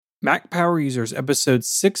Mac Power Users, episode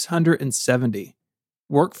 670,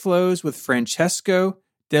 Workflows with Francesco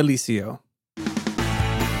Delisio.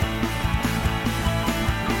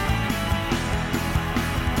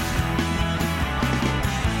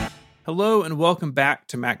 Hello and welcome back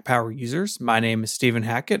to Mac Power Users. My name is Stephen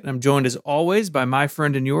Hackett, and I'm joined as always by my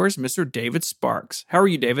friend and yours, Mr. David Sparks. How are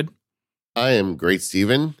you, David? I am great,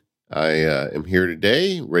 Stephen. I am here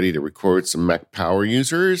today, ready to record some Mac Power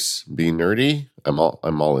Users. Be nerdy. I'm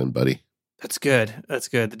all in, buddy. That's good. That's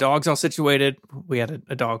good. The dog's all situated. We had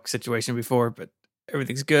a dog situation before, but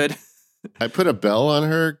everything's good. I put a bell on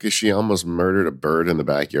her because she almost murdered a bird in the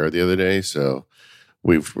backyard the other day. So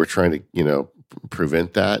we're trying to,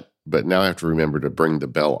 prevent that. But now I have to remember to bring the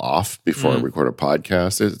bell off before I record a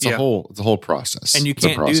podcast. It's a whole process. And you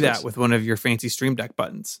can't do that with one of your fancy Stream Deck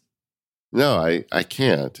buttons. No, I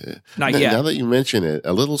can't. Not yet. Now that you mention it,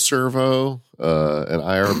 a little servo, an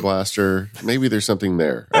IR blaster, maybe there's something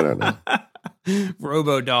there. I don't know.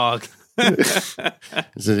 Robo dog. Is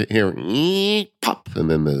it here? Pop, and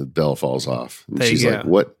then the bell falls off. And she's go. like,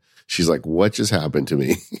 "What?" She's like, "What just happened to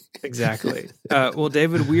me?" Exactly. Well,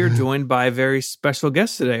 David, we are joined by a very special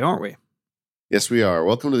guest today, aren't we? Yes, we are.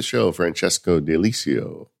 Welcome to the show, Francesco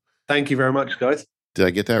Delisio. Thank you very much, guys. Did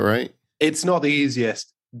I get that right? It's not the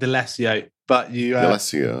easiest, Delisio, but you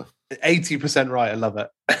Delisio. 80% right. I love it.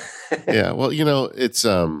 Yeah. Well, it's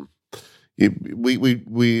we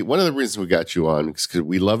one of the reasons we got you on is because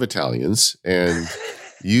we love Italians, and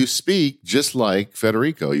you speak just like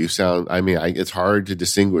Federico. You sound. It's hard to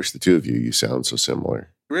distinguish the two of you. You sound so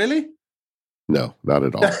similar. Really? No, not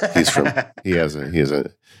at all. He has an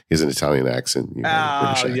Italian accent. British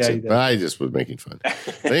accent. Yeah, but I just was making fun.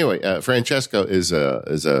 But anyway, Francesco is a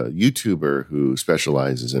YouTuber who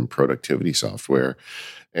specializes in productivity software,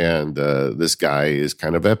 and this guy is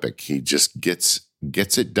kind of epic. He just gets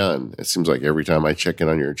it done. It seems like every time I check in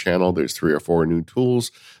on your channel, there's 3 or 4 new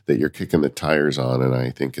tools that you're kicking the tires on, and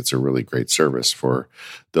I think it's a really great service for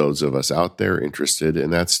those of us out there interested in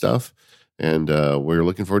that stuff. And we're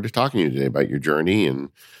looking forward to talking to you today about your journey and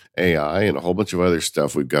AI and a whole bunch of other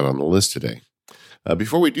stuff we've got on the list today.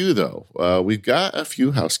 Before we do, though, we've got a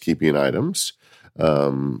few housekeeping items.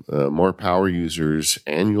 More Power Users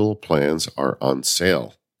annual plans are on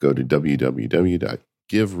sale. Go to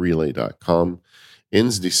www.giverelay.com.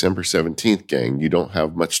 Ends December 17th, gang. You don't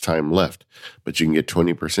have much time left, but you can get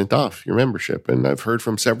 20% off your membership. And I've heard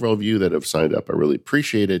from several of you that have signed up. I really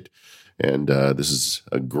appreciate it. And this is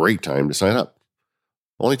a great time to sign up.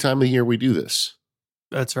 Only time of the year we do this.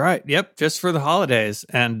 That's right. Yep. Just for the holidays.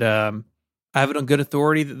 And I have it on good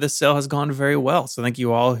authority that this sale has gone very well. So thank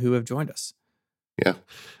you all who have joined us. Yeah.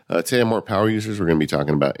 Today on More Power Users, we're going to be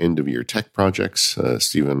talking about end-of-year tech projects.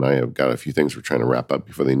 Stephen and I have got a few things we're trying to wrap up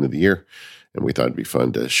before the end of the year, and we thought it'd be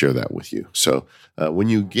fun to share that with you. So when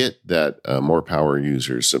you get that More Power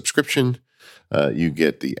Users subscription, you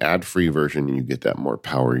get the ad-free version, and you get that More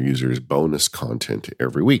Power Users bonus content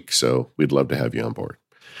every week. So we'd love to have you on board.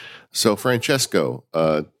 So Francesco,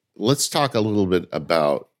 let's talk a little bit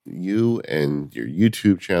about you and your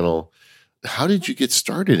YouTube channel. How did you get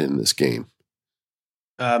started in this game?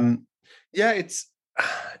 It's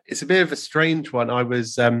a bit of a strange one. I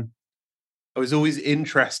was always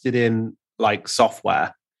interested in like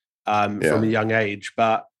software from a young age,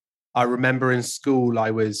 but I remember in school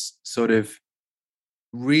I was sort of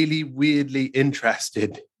really weirdly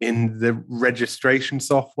interested in the registration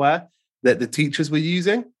software that the teachers were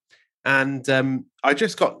using. And I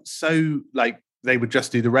just got so they would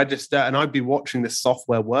just do the register, and I'd be watching this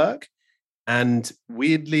software work and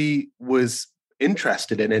weirdly was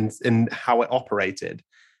interested in how it operated.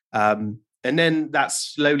 And then that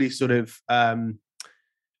slowly sort of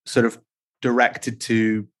directed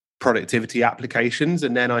to productivity applications.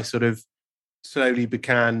 And then I sort of slowly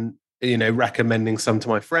began recommending some to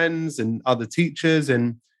my friends and other teachers,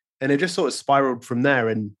 and it just sort of spiraled from there.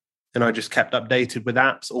 And I just kept updated with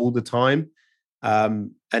apps all the time.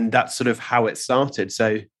 And that's sort of how it started.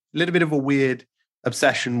 So a little bit of a weird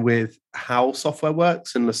obsession with how software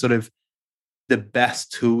works and the sort of the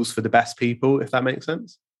best tools for the best people, if that makes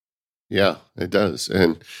sense. Yeah, it does.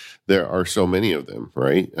 And there are so many of them,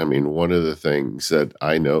 right? I mean, one of the things that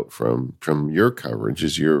I note from your coverage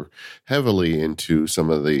is you're heavily into some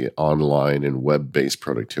of the online and web-based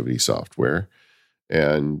productivity software.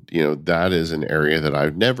 And, that is an area that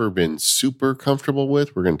I've never been super comfortable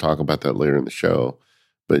with. We're going to talk about that later in the show.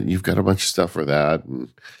 But you've got a bunch of stuff for that.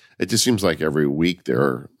 And it just seems like every week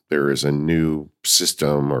there is a new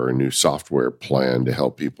system or a new software plan to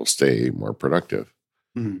help people stay more productive.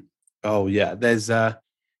 Mm. Oh, yeah. There's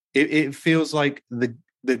it feels like the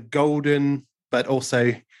golden, but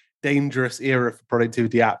also dangerous era for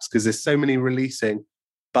productivity apps because there's so many releasing,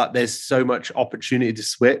 but there's so much opportunity to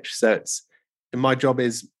switch. So and my job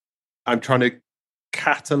is I'm trying to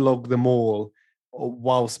catalog them all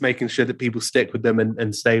whilst making sure that people stick with them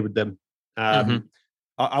and stay with them. I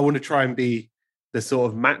want to try and be the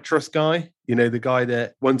sort of mattress guy, the guy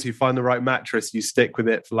that once you find the right mattress, you stick with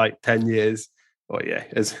it for like 10 years. Or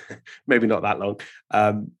it's maybe not that long.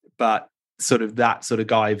 But sort of that sort of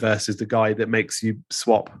guy versus the guy that makes you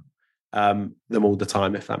swap them all the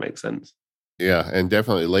time, if that makes sense. Yeah, and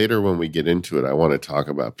definitely later when we get into it, I want to talk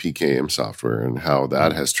about PKM software and how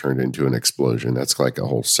that has turned into an explosion. That's like a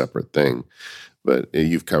whole separate thing. But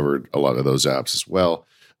you've covered a lot of those apps as well.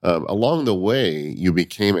 Along the way, you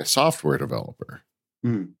became a software developer.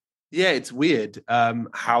 Yeah, it's weird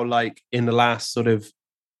how like in the last sort of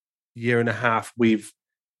year and a half, we've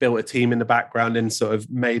built a team in the background and sort of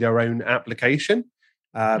made our own application.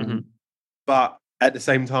 But at the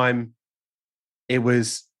same time, it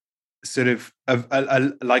was sort of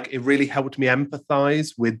like it really helped me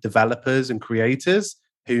empathize with developers and creators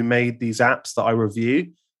who made these apps that I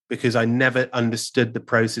review, because I never understood the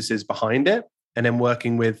processes behind it. And then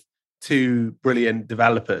working with two brilliant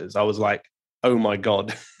developers, I was like, oh my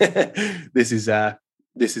God, this is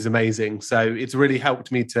amazing. So it's really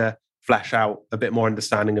helped me to flesh out a bit more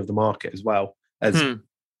understanding of the market as well as,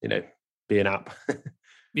 be an app.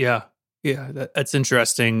 Yeah. That's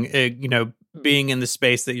interesting. Being in the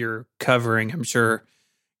space that you're covering, I'm sure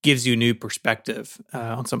gives you new perspective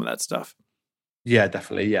on some of that stuff. Yeah,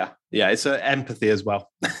 definitely. Yeah. It's empathy as well.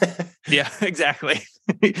 Yeah, exactly.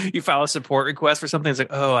 You file a support request for something. It's like,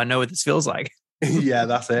 oh, I know what this feels like. Yeah,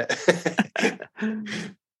 that's it.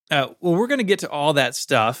 Well, we're going to get to all that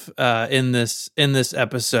stuff in this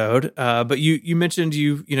episode. But you mentioned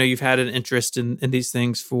you've had an interest in these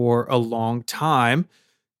things for a long time.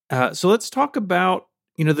 So let's talk about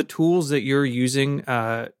the tools that you're using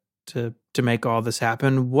to make all this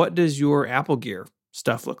happen. What does your Apple Gear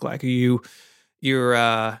stuff look like?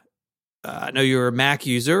 I know you're a Mac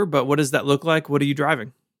user, but what does that look like? What are you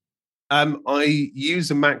driving? I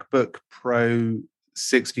use a MacBook Pro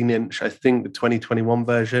 16-inch, I think the 2021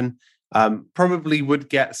 version. Probably would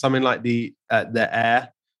get something like the Air,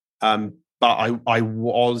 but I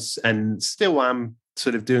was and still am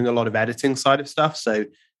sort of doing a lot of editing side of stuff, so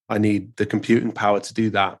I need the computing power to do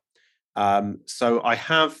that. So I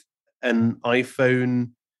have an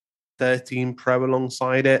iPhone 13 Pro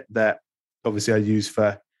alongside it that obviously I use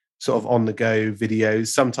for sort of on-the-go videos.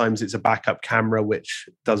 Sometimes it's a backup camera, which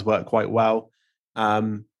does work quite well.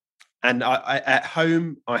 And I at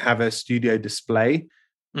home, I have a studio display,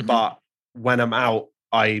 but when I'm out,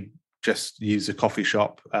 I just use a coffee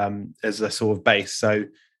shop as a sort of base. So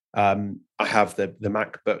I have the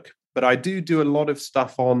MacBook. But I do a lot of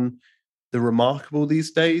stuff on the Remarkable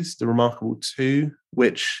these days, the Remarkable 2,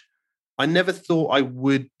 which I never thought I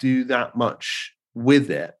would do that much with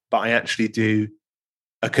it, but I actually do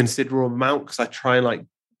a considerable amount because I try and like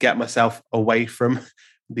get myself away from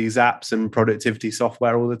these apps and productivity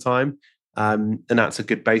software all the time. And that's a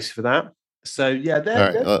good base for that. So yeah,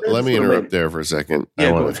 let me interrupt there for a second. Yeah,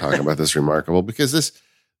 I want to talk about this Remarkable because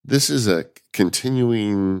this is a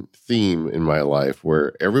continuing theme in my life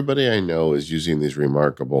where everybody I know is using these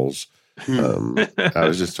Remarkables. I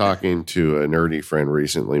was just talking to a nerdy friend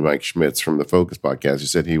recently, Mike Schmitz from the Focus podcast, who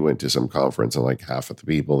said he went to some conference and like half of the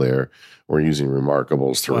people there were using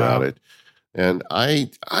Remarkables throughout it. And I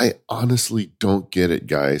honestly don't get it,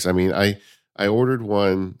 guys. I mean, I ordered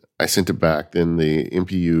one, I sent it back, then the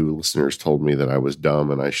MPU listeners told me that I was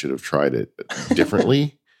dumb and I should have tried it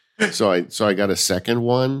differently. So I got a second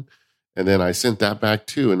one, and then I sent that back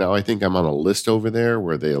too. And now I think I'm on a list over there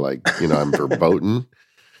where they like, I'm verboten.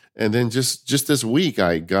 And then just this week,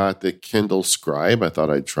 I got the Kindle Scribe. I thought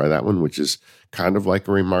I'd try that one, which is kind of like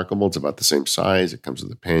a Remarkable. It's about the same size. It comes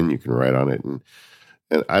with a pen. You can write on it. And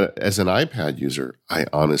I, as an iPad user, I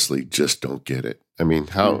honestly just don't get it. I mean,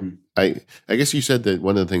 how I guess you said that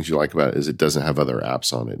one of the things you like about it is it doesn't have other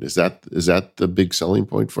apps on it. Is that the big selling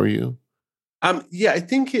point for you? Yeah, I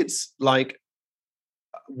think it's like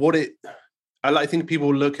I think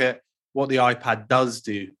people look at what the iPad does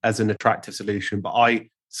do as an attractive solution, but I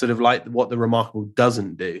sort of like what the Remarkable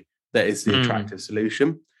doesn't do that is the attractive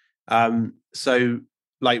solution. So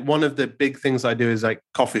like one of the big things I do is like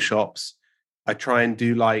coffee shops. I try and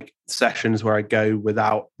do like sessions where I go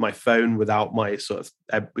without my phone, without my sort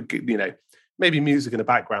of, maybe music in the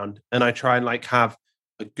background. And I try and like have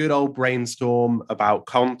a good old brainstorm about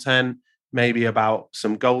content, maybe about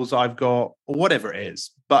some goals I've got or whatever it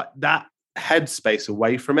is. But that headspace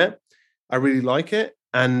away from it, I really like it.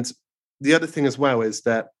 And the other thing as well is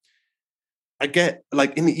that I get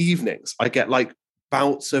like in the evenings, I get like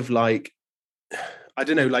bouts of like, I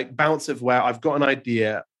don't know, like bouts of where I've got an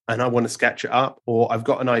idea and I want to sketch it up, or I've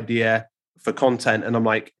got an idea for content and I'm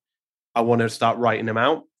like, I want to start writing them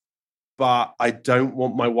out, but I don't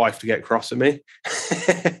want my wife to get cross at me.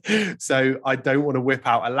 So I don't want to whip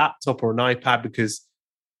out a laptop or an iPad, because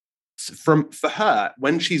for her,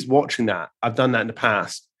 when she's watching that, I've done that in the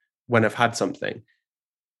past when I've had something,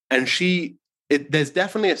 and there's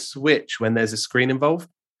definitely a switch when there's a screen involved,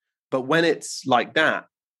 but when it's like that,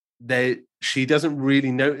 she doesn't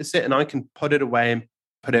really notice it, and I can put it away and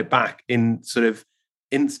put it back in sort of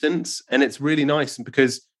instance, and it's really nice. And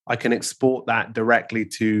because I can export that directly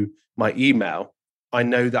to my email, I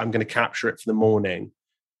know that I'm going to capture it for the morning,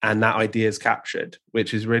 and that idea is captured,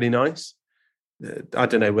 which is really nice. I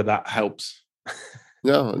don't know whether that helps.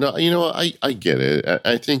 No, I get it.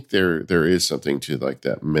 I think there is something to like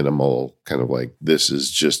that minimal kind of like, this is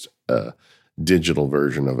just a digital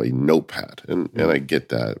version of a notepad, and I get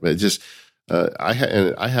that. But just I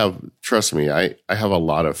have trust me, I have a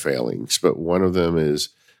lot of failings, but one of them is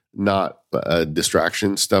not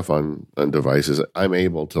distraction stuff on devices. I'm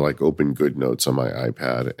able to like open GoodNotes on my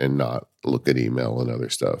iPad and not look at email and other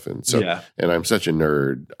stuff. And so, and I'm such a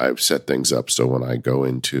nerd. I've set things up so when I go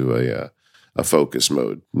into a focus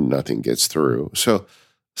mode, nothing gets through. So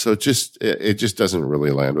it just doesn't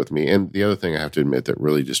really land with me. And the other thing I have to admit that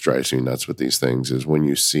really just drives me nuts with these things is when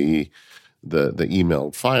you see the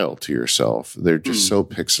emailed file to yourself, they're just so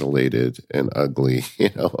pixelated and ugly,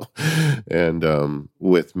 And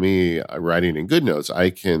with me writing in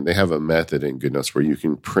GoodNotes, they have a method in GoodNotes where you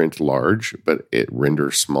can print large, but it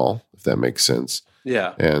renders small, if that makes sense.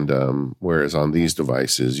 Yeah. And whereas on these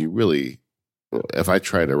devices, you really, if I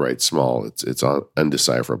try to write small, it's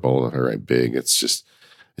undecipherable. If I write big, it just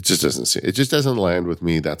doesn't land with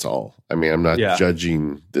me. That's all. I mean, I'm not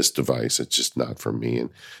judging this device. It's just not for me. And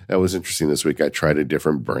that was interesting this week. I tried a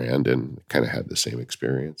different brand and kind of had the same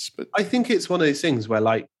experience. But I think it's one of those things where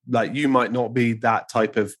like you might not be that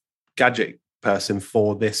type of gadget person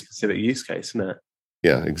for this specific use case, isn't it?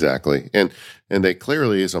 Yeah, exactly. And they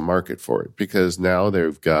clearly is a market for it, because now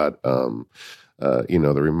they've got the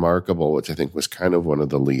Remarkable, which I think was kind of one of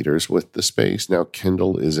the leaders with the space. Now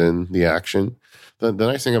Kindle is in the action. The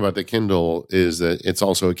nice thing about the Kindle is that it's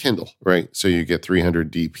also a Kindle, right? So you get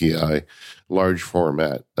 300 DPI, large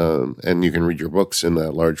format, and you can read your books in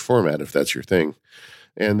that large format if that's your thing.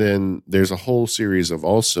 And then there's a whole series of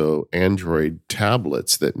also Android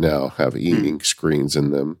tablets that now have e-ink screens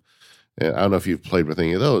in them. And I don't know if you've played with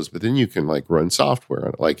any of those, but then you can like run software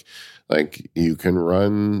on it. Like you can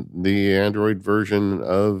run the Android version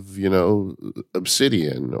of,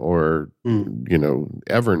 Obsidian or,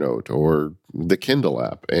 Evernote or the Kindle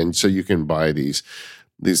app. And so you can buy these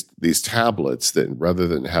tablets that rather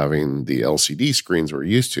than having the LCD screens we're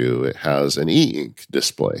used to, it has an e-ink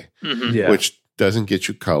display, which doesn't get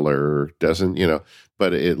you color, doesn't,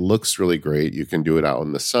 but it looks really great. You can do it out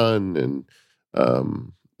in the sun, and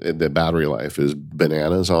the battery life is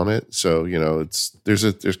bananas on it. So,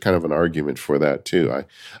 there's kind of an argument for that too.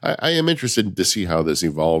 I am interested to see how this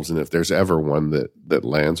evolves and if there's ever one that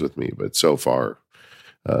lands with me, but so far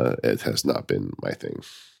it has not been my thing.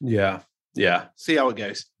 Yeah. Yeah. See how it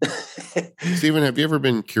goes. Stephen, have you ever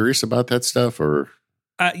been curious about that stuff or?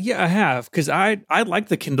 Yeah, I have, because I like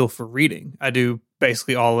the Kindle for reading. I do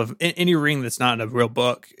basically all of any reading that's not in a real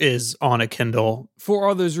book is on a Kindle for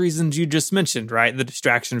all those reasons you just mentioned, right? The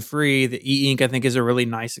distraction free, the e-ink I think is a really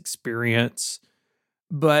nice experience.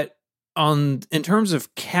 But in terms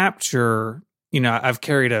of capture, I've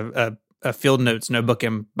carried a Field Notes notebook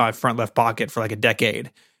in my front left pocket for like a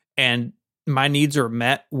decade, and my needs are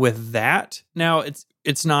met with that. Now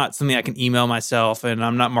it's not something I can email myself, and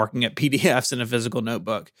I'm not marking up PDFs in a physical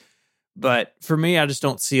notebook. But for me, I just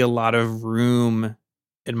don't see a lot of room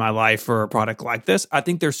in my life for a product like this. I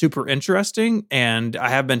think they're super interesting, and I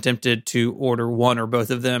have been tempted to order one or both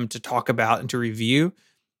of them to talk about and to review.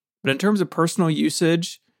 But in terms of personal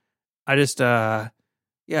usage, I just, I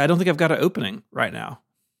don't think I've got an opening right now.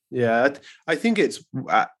 Yeah, I think it's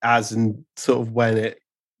as in sort of when it,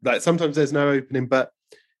 like sometimes there's no opening, but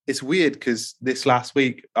it's weird because this last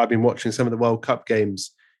week I've been watching some of the World Cup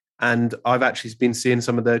games, and I've actually been seeing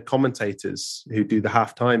some of the commentators who do the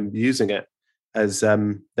halftime using it as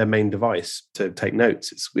their main device to take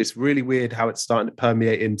notes. It's really weird how it's starting to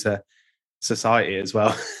permeate into society as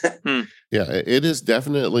well. Yeah, it is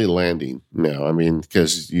definitely landing now. I mean,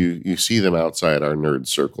 because you see them outside our nerd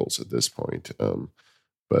circles at this point.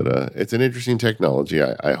 But it's an interesting technology.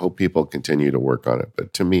 I hope people continue to work on it.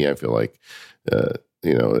 But to me, I feel like,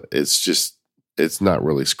 it's not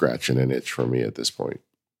really scratching an itch for me at this point.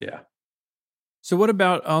 Yeah. So what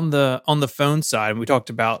about on the phone side? We talked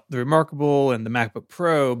about the Remarkable and the MacBook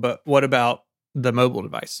Pro, but what about the mobile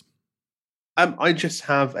device? I just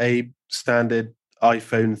have a standard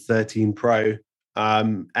iPhone 13 Pro.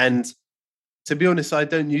 And to be honest, I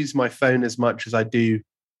don't use my phone as much as I do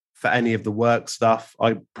for any of the work stuff.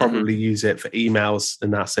 I probably use it for emails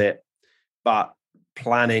and that's it. But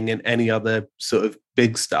planning and any other sort of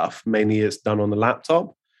big stuff mainly is done on the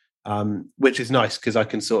laptop, which is nice because I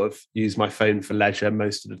can sort of use my phone for leisure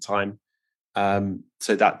most of the time.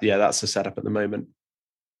 So that's the setup at the moment.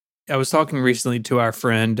 I was talking recently to our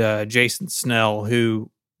friend Jason Snell,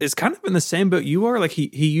 who is kind of in the same boat you are. Like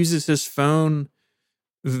he uses his phone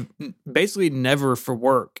basically never for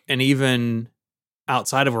work, and even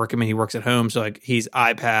outside of work. I mean, he works at home, so like he's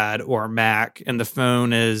iPad or Mac, and the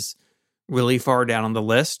phone is really far down on the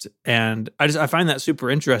list. And I find that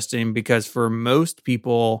super interesting because for most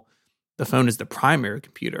people, the phone is the primary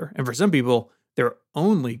computer, and for some people, their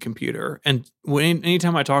only computer. And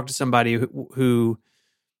anytime I talk to somebody who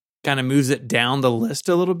kind of moves it down the list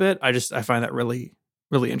a little bit, I find that really,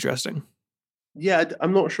 really interesting. Yeah,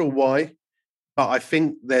 I'm not sure why, but I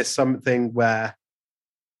think there's something where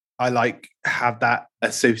I like have that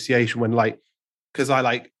association when because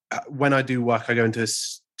when I do work, I go into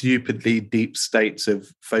stupidly deep states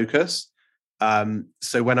of focus.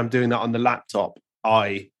 So when I'm doing that on the laptop,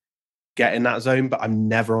 I get in that zone, but I'm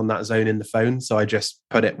never on that zone in the phone. So I just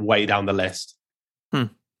put it way down the list.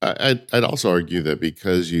 I'd also argue that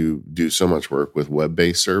because you do so much work with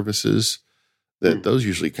web-based services, that those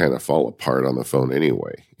usually kind of fall apart on the phone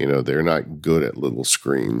anyway. You know, they're not good at little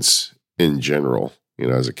screens in general, you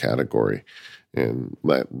know, as a category. And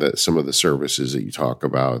that some of the services that you talk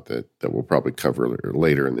about that we'll probably cover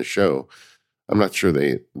later in the show, I'm not sure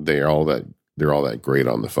they're all that great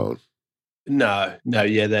on the phone. No,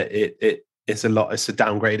 yeah, it's a lot. It's a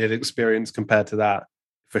downgraded experience compared to that,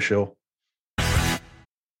 for sure.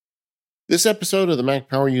 This episode of the Mac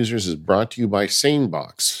Power Users is brought to you by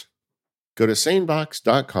SaneBox. Go to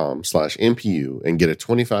sanebox.com/MPU and get a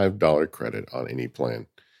 $25 credit on any plan.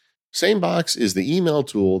 SaneBox is the email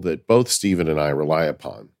tool that both Stephen and I rely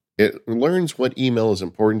upon. It learns what email is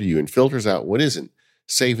important to you and filters out what isn't,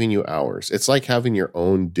 saving you hours. It's like having your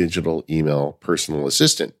own digital email personal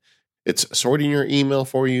assistant. It's sorting your email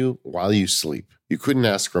for you while you sleep. You couldn't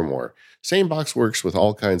ask for more. SaneBox works with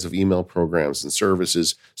all kinds of email programs and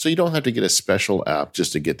services, so you don't have to get a special app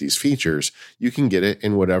just to get these features. You can get it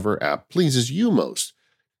in whatever app pleases you most.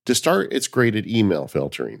 To start, it's great at email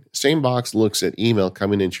filtering. SaneBox looks at email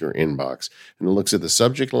coming into your inbox, and it looks at the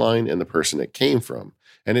subject line and the person it came from.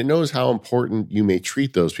 And it knows how important you may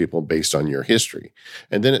treat those people based on your history.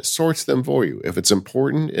 And then it sorts them for you. If it's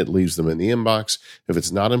important, it leaves them in the inbox. If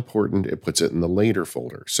it's not important, it puts it in the later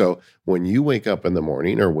folder. So when you wake up in the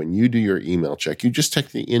morning or when you do your email check, you just check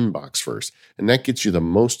the inbox first, and that gets you the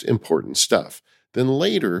most important stuff. Then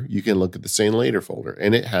later, you can look at the same later folder,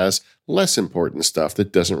 and it has less important stuff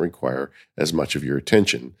that doesn't require as much of your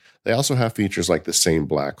attention. They also have features like the same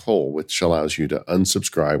black hole, which allows you to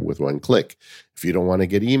unsubscribe with one click. If you don't want to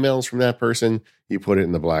get emails from that person, you put it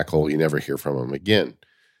in the black hole, you never hear from them again.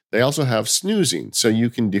 They also have snoozing, so you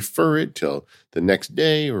can defer it till the next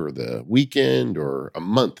day or the weekend or a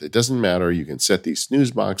month. It doesn't matter. You can set these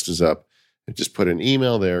snooze boxes up and just put an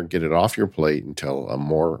email there, get it off your plate until a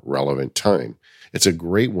more relevant time. It's a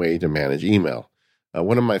great way to manage email.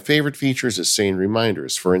 One of my favorite features is Sane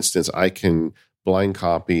Reminders. For instance, I can blind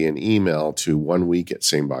copy an email to 1 week at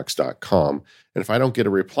sanebox.com. And if I don't get a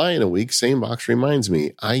reply in a week, SaneBox reminds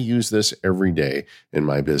me. I use this every day in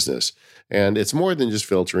my business. And it's more than just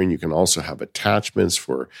filtering. You can also have attachments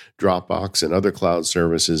for Dropbox and other cloud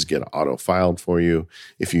services get auto-filed for you.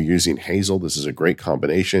 If you're using Hazel, this is a great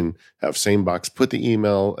combination. Have SaneBox put the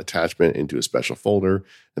email attachment into a special folder,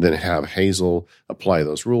 and then have Hazel apply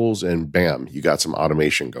those rules, and bam, you got some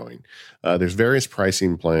automation going. There's various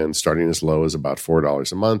pricing plans starting as low as about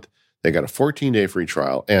 $4 a month. They got a 14-day free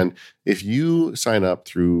trial. And if you sign up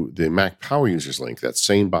through the Mac Power Users link, that's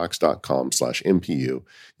sanebox.com/MPU,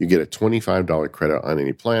 you get a $25 credit on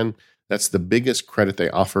any plan. That's the biggest credit they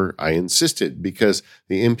offer. I insisted because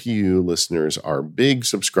the MPU listeners are big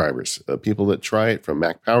subscribers. People that try it from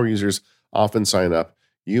Mac Power Users often sign up.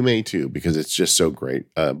 You may too, because it's just so great.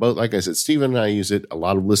 But like I said, Stephen and I use it. A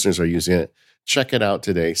lot of listeners are using it. Check it out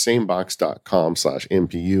today,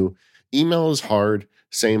 sanebox.com/MPU. Email is hard.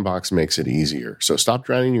 SaneBox makes it easier. So stop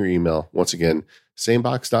drowning your email. Once again,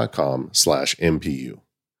 sanebox.com/MPU.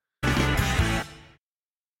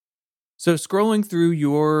 So scrolling through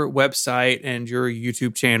your website and your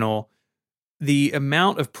YouTube channel, the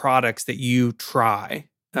amount of products that you try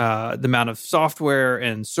the amount of software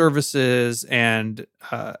and services, and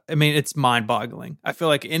I mean, it's mind-boggling. I feel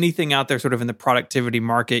like anything out there sort of in the productivity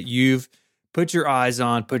market, you've put your eyes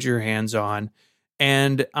on, put your hands on.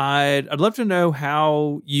 And I'd love to know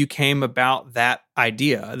how you came about that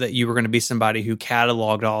idea that you were going to be somebody who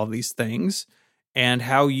cataloged all of these things, and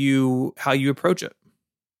how you approach it.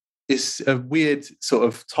 It's a weird sort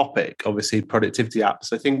of topic, obviously, productivity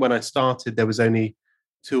apps. I think when I started, there was only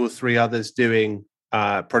 2 or 3 others doing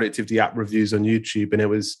productivity app reviews on YouTube, and it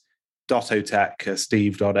was Dottotech,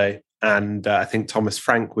 Steve Dotto, and I think Thomas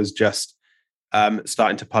Frank was just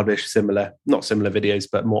starting to publish not similar videos,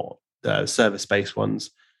 but more service-based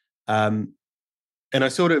ones. And I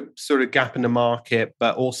sort of gap in the market,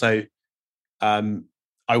 but also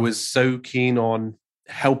I was so keen on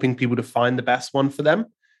helping people to find the best one for them.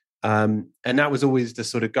 And that was always the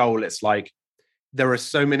sort of goal. It's like, there are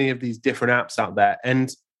so many of these different apps out there.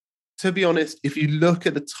 And to be honest, if you look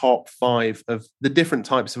at the top 5 of the different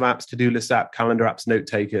types of apps, to-do list app, calendar apps, note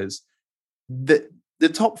takers, the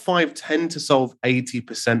top 5 tend to solve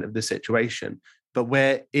 80% of the situation. But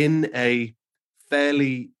we're in a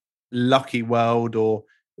fairly lucky world, or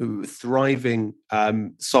thriving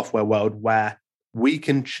software world, where we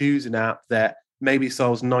can choose an app that maybe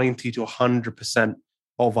solves 90 to 100%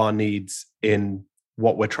 of our needs in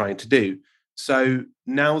what we're trying to do. So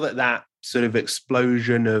now that sort of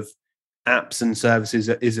explosion of apps and services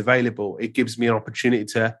is available, it gives me an opportunity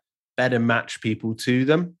to better match people to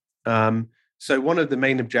them. So one of the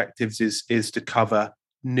main objectives is to cover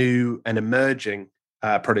new and emerging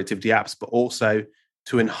productivity apps, but also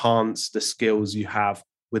to enhance the skills you have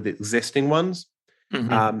with existing ones.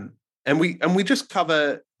 Mm-hmm. And we just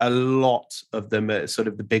cover a lot of them at sort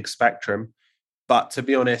of the big spectrum. But to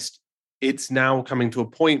be honest, it's now coming to a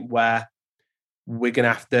point where we're going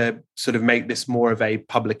to have to sort of make this more of a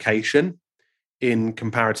publication in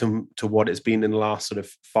comparison to what it's been in the last sort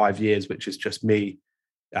of 5 years, which is just me,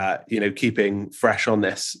 keeping fresh on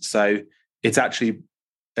this. So it's actually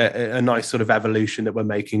a nice sort of evolution that we're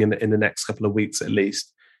making in the next couple of weeks, at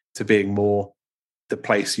least, to being more the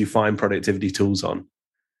place you find productivity tools on.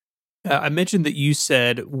 I mentioned that you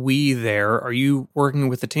said we there. Are you working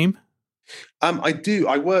with the team? I do.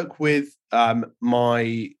 I work with one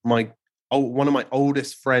of my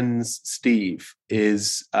oldest friends, Steve,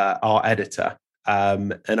 is our editor.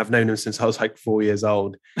 And I've known him since I was like 4 years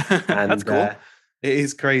old. And that's cool. It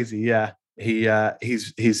is crazy. Yeah.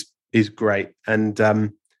 He's great.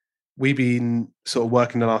 And we've been sort of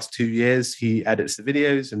working the last 2 years. He edits the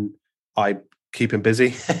videos and I keep him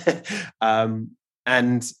busy.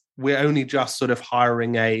 And we're only just sort of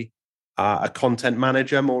hiring a content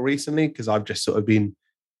manager more recently, because I've just sort of been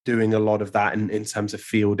doing a lot of that in terms of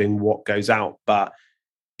fielding what goes out. But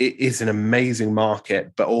it is an amazing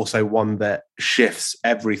market, but also one that shifts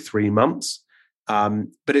every 3 months.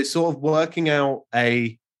 But it's sort of working out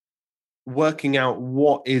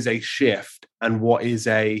what is a shift and what is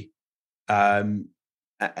and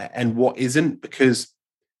what isn't, because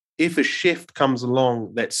if a shift comes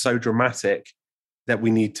along that's so dramatic that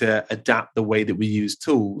we need to adapt the way that we use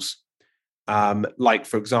tools. Like,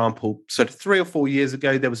 for example, so 3 or 4 years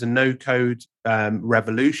ago, there was a no-code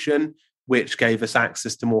revolution, which gave us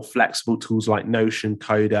access to more flexible tools like Notion,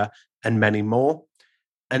 Coda, and many more.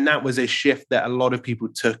 And that was a shift that a lot of people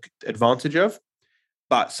took advantage of.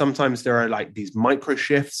 But sometimes there are like these micro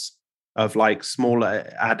shifts of like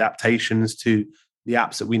smaller adaptations to the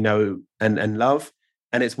apps that we know and love.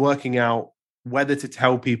 And it's working out whether to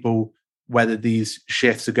tell people whether these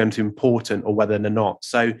shifts are going to be important or whether they're not.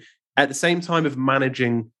 So at the same time of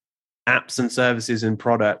managing apps and services and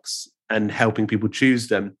products and helping people choose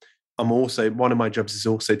them, one of my jobs is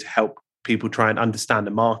also to help people try and understand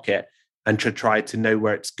the market and to try to know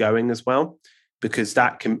where it's going as well, because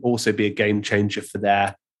that can also be a game changer for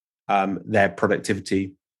their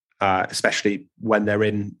productivity, especially when they're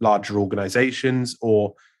in larger organizations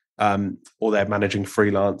or they're managing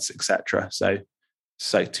freelance, etc. So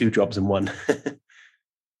 2 jobs in one.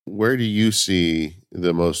 Where do you see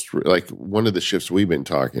the most, like one of the shifts we've been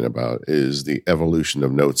talking about is the evolution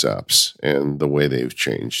of notes apps and the way they've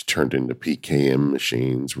changed, turned into PKM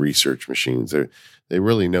machines, research machines.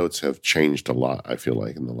 Notes have changed a lot, I feel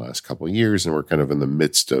like, in the last couple of years, and we're kind of in the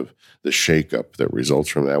midst of the shakeup that results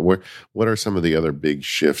from that. What are some of the other big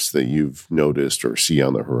shifts that you've noticed or see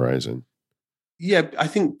on the horizon? Yeah, I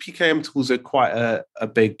think PKM tools are quite a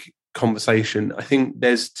big conversation. I think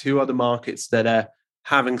there's 2 other markets that are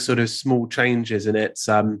having sort of small changes, and it's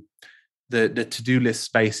the to-do list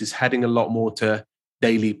space is heading a lot more to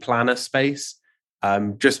daily planner space,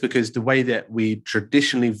 just because the way that we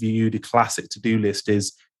traditionally viewed a classic to-do list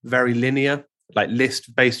is very linear, like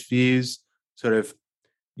list-based views, sort of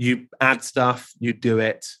you add stuff, you do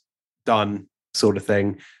it, done sort of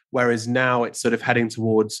thing. Whereas now it's sort of heading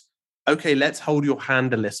towards, okay, let's hold your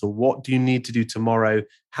hand a little. What do you need to do tomorrow?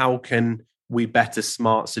 How can we better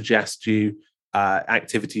smart suggest you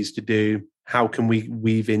activities to do? How can we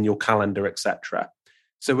weave in your calendar, etc.?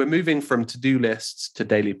 So we're moving from to-do lists to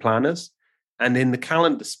daily planners. And in the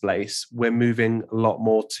calendar space, we're moving a lot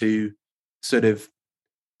more to sort of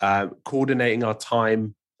coordinating our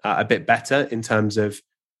time a bit better in terms of,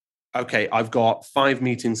 okay, I've got 5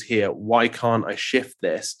 meetings here. Why can't I shift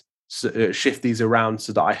these around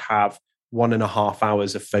so that I have 1.5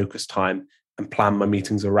 hours of focus time and plan my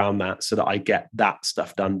meetings around that so that I get that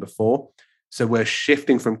stuff done before? So we're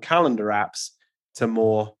shifting from calendar apps to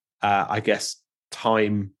more, I guess,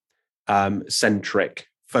 time centric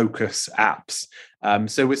focus apps.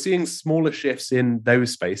 So we're seeing smaller shifts in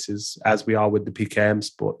those spaces as we are with the PKM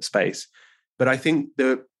space. But I think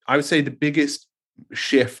I would say the biggest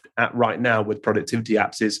shift at right now with productivity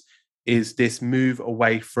apps is this move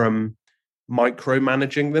away from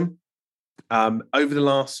micromanaging them. Over the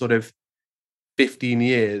last sort of 15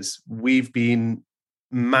 years, we've been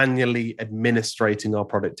manually administrating our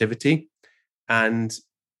productivity, and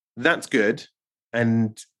that's good.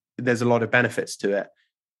 And there's a lot of benefits to it,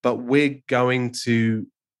 but we're going to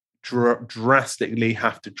drastically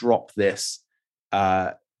have to drop this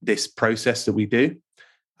process that we do.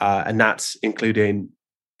 And that's including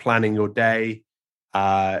planning your day.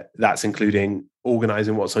 That's including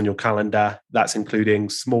organizing what's on your calendar. That's including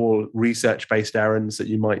small research-based errands that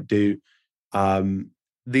you might do.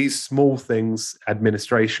 These small things,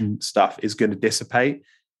 administration stuff, is going to dissipate.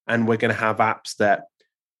 And we're going to have apps that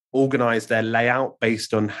organize their layout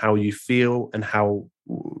based on how you feel and how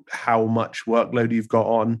much workload you've got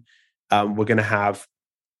on. We're going to have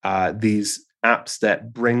these apps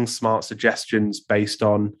that bring smart suggestions based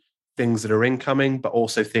on things that are incoming, but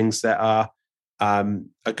also things that are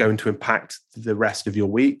going to impact the rest of your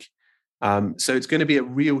week. So it's going to be a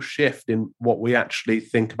real shift in what we actually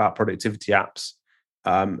think about productivity apps.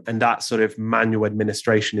 And that sort of manual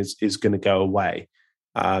administration is going to go away.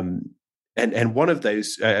 And one of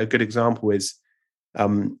those, a good example is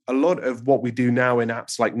a lot of what we do now in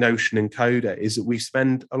apps like Notion and Coda is that we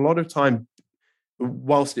spend a lot of time,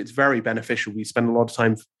 whilst it's very beneficial, we spend a lot of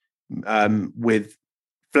time with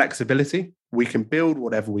flexibility. We can build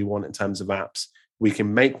whatever we want in terms of apps. We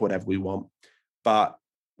can make whatever we want, but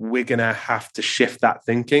we're going to have to shift that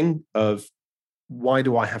thinking of, why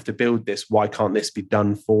do I have to build this? Why can't this be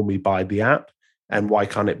done for me by the app? And why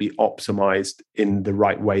can't it be optimized in the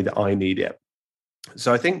right way that I need it?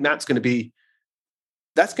 So I think that's going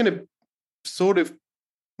to sort of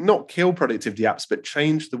not kill productivity apps, but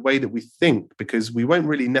change the way that we think, because we won't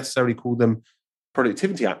really necessarily call them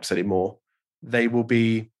productivity apps anymore. They will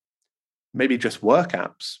be maybe just work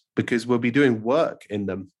apps, because we'll be doing work in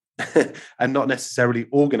them and not necessarily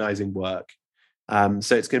organizing work.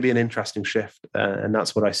 So it's going to be an interesting shift. And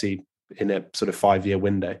that's what I see in a sort of 5-year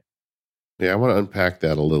window. Yeah, I want to unpack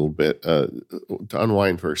that a little bit. To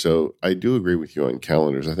unwind first, so I do agree with you on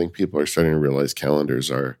calendars. I think people are starting to realize calendars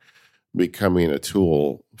are becoming a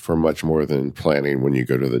tool for much more than planning when you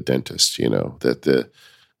go to the dentist. You know, that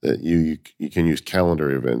you can use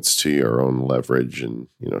calendar events to your own leverage, and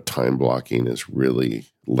time blocking is really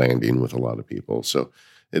landing with a lot of people. So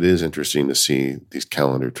it is interesting to see these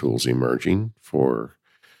calendar tools emerging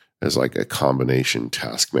as like a combination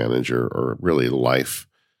task manager, or really life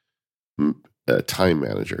time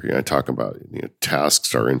manager. I talk about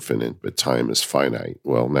tasks are infinite, but time is finite.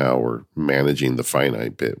 Well, now we're managing the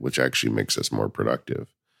finite bit, which actually makes us more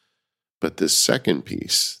productive. But this second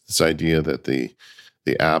piece, this idea that the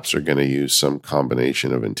apps are going to use some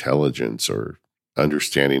combination of intelligence or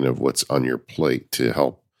understanding of what's on your plate to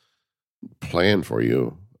help plan for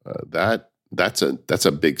you, that's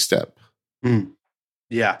a big step.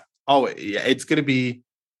 Yeah. Oh, yeah. It's going to be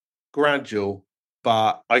gradual,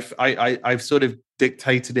 but I've sort of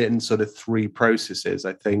dictated it in sort of 3 processes.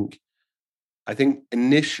 I think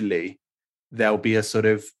initially there'll be a sort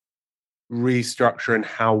of restructure in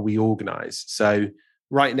how we organize. So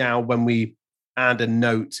right now, when we add a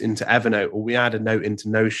note into Evernote or we add a note into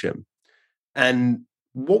Notion, and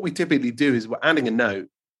what we typically do is we're adding a note,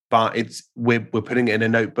 but we're putting it in a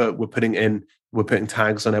notebook, we're putting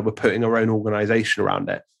tags on it, we're putting our own organization around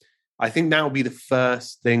it. I think that will be the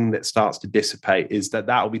first thing that starts to dissipate, is that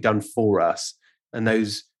will be done for us. And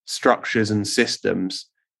those structures and systems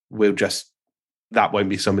that won't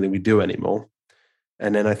be something we do anymore.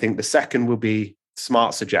 And then I think the second will be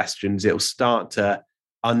smart suggestions. It'll start to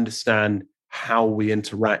understand how we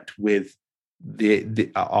interact with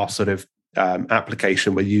our sort of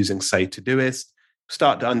application we're using, say Todoist,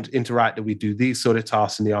 start to interact that we do these sort of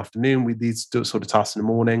tasks in the afternoon, with these sort of tasks in the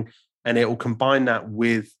morning, and it will combine that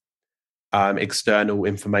with external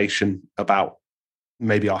information about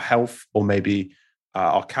maybe our health or maybe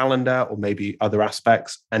our calendar or maybe other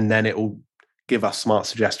aspects. And then it will give us smart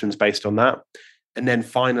suggestions based on that. And then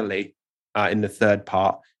finally, in the third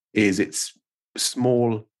part, is it's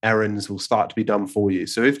small errands will start to be done for you.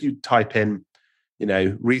 So if you type in,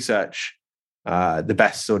 research the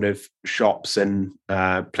best sort of shops and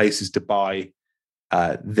places to buy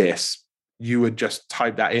this, you would just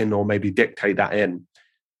type that in or maybe dictate that in.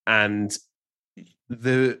 And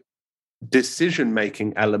the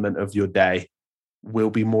decision-making element of your day will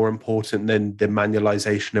be more important than the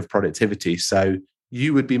manualization of productivity. So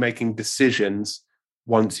you would be making decisions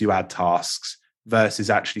once you add tasks versus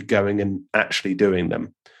actually going and actually doing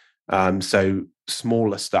them. So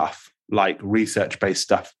smaller stuff like research-based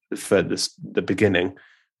stuff for the beginning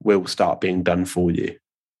will start being done for you.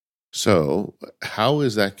 So how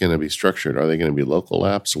is that going to be structured? Are they going to be local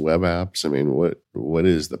apps, web apps? I mean, what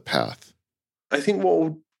is the path? I think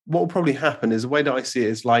what will probably happen is, the way that I see it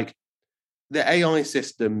is like the AI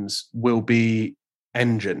systems will be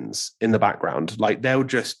engines in the background. Like they'll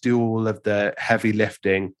just do all of the heavy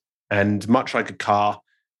lifting, and much like a car,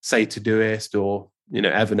 say Todoist or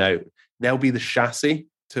Evernote, they'll be the chassis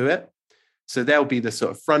to it. So they'll be the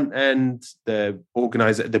sort of front end, the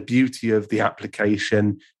organizer, the beauty of the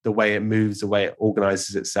application, the way it moves, the way it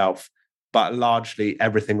organizes itself. But largely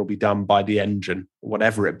everything will be done by the engine,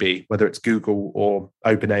 whatever it be, whether it's Google or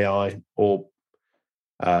OpenAI or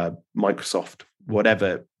Microsoft,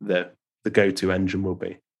 whatever the go-to engine will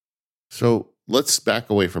be. So let's back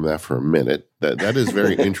away from that for a minute. That is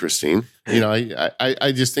very interesting.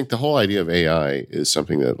 I just think the whole idea of AI is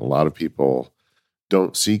something that a lot of people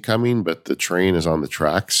don't see coming, but the train is on the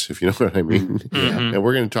tracks, if you know what I mean. Mm-hmm. And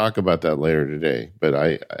we're going to talk about that later today. But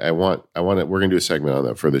I want to. We're going to do a segment on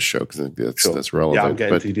that for this show because that's relevant. Yeah, I'm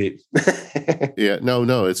getting too deep. Yeah,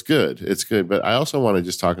 no, it's good. It's good. But I also want to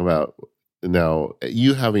just talk about now.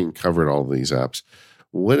 You having covered all of these apps,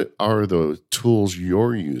 what are the tools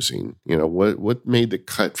you're using? What made the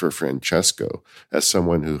cut for Francesco as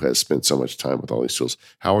someone who has spent so much time with all these tools?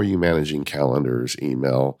 How are you managing calendars,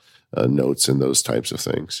 email, notes, and those types of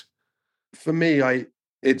things? For me,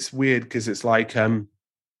 it's weird because it's like I'm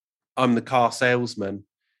the car salesman,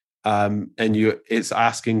 and it's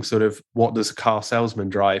asking sort of, what does a car salesman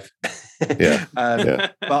drive? Yeah.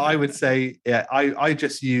 But I would say, I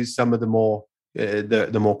just use some of the more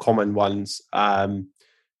the more common ones,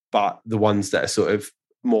 but the ones that are sort of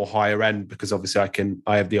more higher end, because obviously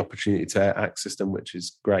I have the opportunity to access them, which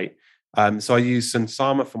is great. So I use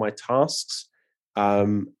Sunsama for my tasks.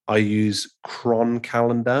 I use Cron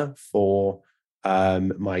Calendar for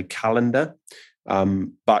my calendar,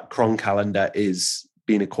 but Cron Calendar is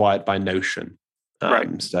being acquired by Notion.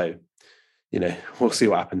 Right. So, we'll see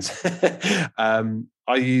what happens.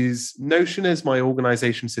 I use Notion as my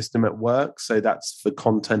organization system at work. So that's for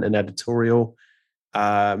content and editorial.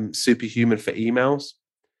 Superhuman for emails.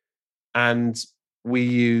 And we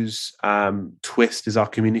use Twist as our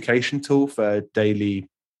communication tool for daily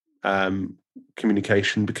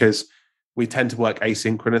communication, because we tend to work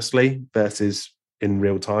asynchronously versus in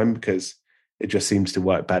real time, because it just seems to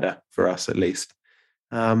work better for us, at least.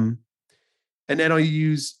 And then I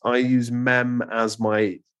use Mem as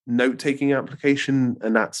my note-taking application,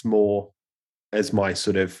 and that's more as my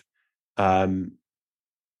sort of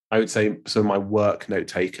I would say sort of my work note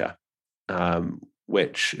taker,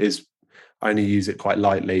 which is, I only use it quite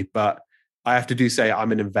lightly, but I have to say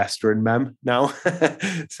I'm an investor in Mem now.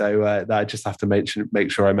 So that I just have to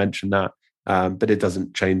make sure I mention that. But it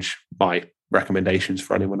doesn't change my recommendations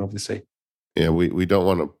for anyone, obviously. Yeah, we don't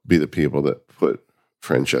want to be the people that put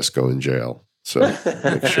Francesco in jail. So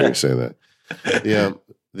make sure you say that.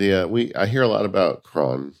 Yeah, I hear a lot about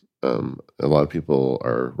Cron. A lot of people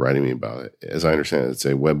are writing me about it. As I understand it, it's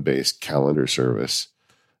a web-based calendar service.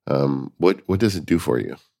 What does it do for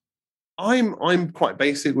you? I'm quite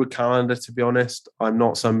basic with calendar, to be honest. I'm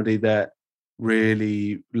not somebody that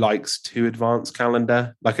really likes too advanced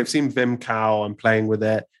calendar. Like, I've seen VimCal, I'm playing with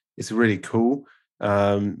it. It's really cool.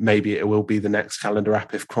 Maybe it will be the next calendar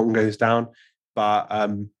app if Cron goes down. But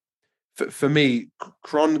for me,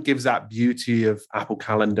 Cron gives that beauty of Apple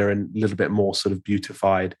Calendar and a little bit more sort of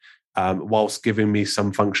beautified, whilst giving me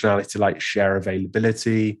some functionality like share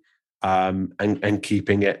availability, and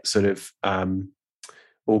keeping it sort of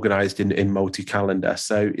organized in multi-calendar.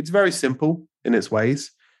 So it's very simple in its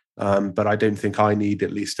ways, but I don't think I need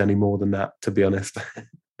at least any more than that, to be honest.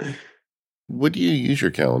 What do you use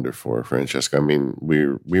your calendar for, Francesca? I mean,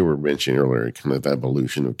 we were mentioning earlier kind of the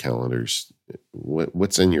evolution of calendars.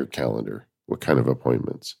 What's in your calendar? What kind of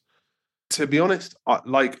appointments? To be honest,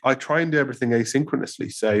 I try and do everything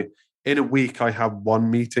asynchronously. So in a week, I have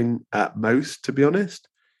one meeting at most. To be honest,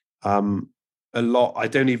 a lot. I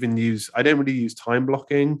don't really use time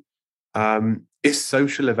blocking. It's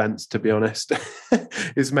social events. To be honest,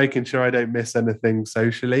 is making sure I don't miss anything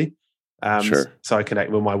socially. Sure. So I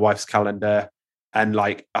connect with my wife's calendar, and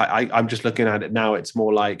like I'm just looking at it now. It's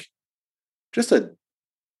more like just a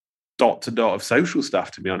dot to dot of social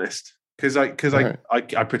stuff. To be honest, because I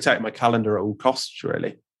protect my calendar at all costs.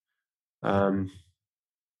 Really, don't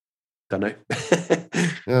know.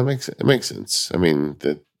 Yeah, it makes sense. I mean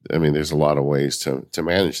there's a lot of ways to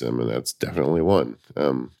manage them, and that's definitely one.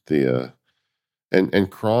 And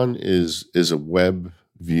Cron is a web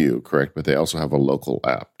view, correct? But they also have a local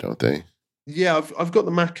app, don't they? Yeah, I've got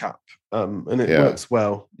the Mac app, and it works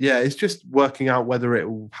well. Yeah, it's just working out whether it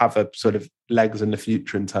will have a sort of legs in the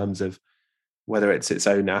future in terms of whether it's its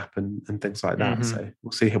own app and things like that. Mm-hmm. So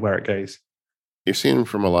we'll see where it goes. You're seeing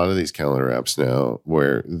from a lot of these calendar apps now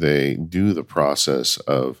where they do the process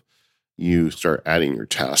of you start adding your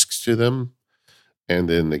tasks to them, and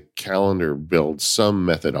then the calendar builds some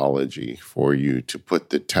methodology for you to put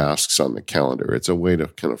the tasks on the calendar. It's a way to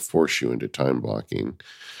kind of force you into time blocking.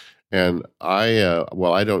 And I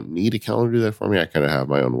don't need a calendar to do that for me. I kind of have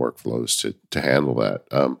my own workflows to handle that.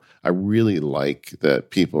 I really like that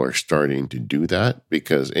people are starting to do that,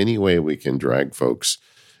 because any way we can drag folks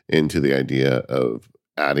into the idea of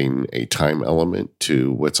adding a time element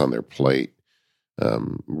to what's on their plate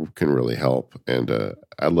can really help. And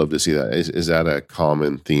I'd love to see that. Is that a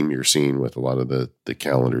common theme you're seeing with a lot of the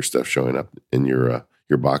calendar stuff showing up in your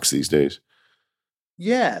box these days?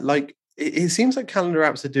 Yeah, like it seems like calendar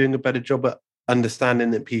apps are doing a better job at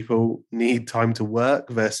understanding that people need time to work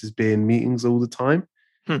versus being in meetings all the time.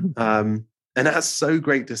 And that's so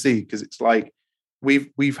great to see, because it's like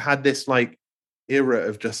we've had this like era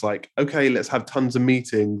of just like, okay, let's have tons of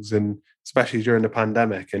meetings, and especially during the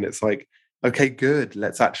pandemic, and it's like, okay, good,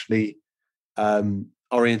 let's actually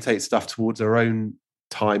orientate stuff towards our own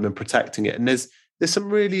time and protecting it. And there's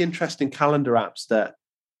some really interesting calendar apps that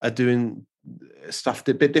are doing stuff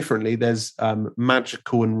a bit differently. There's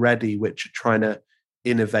Magical and Ready, which are trying to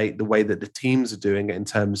innovate the way that the teams are doing it in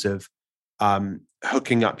terms of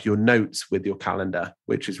hooking up your notes with your calendar,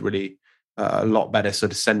 which is really a lot better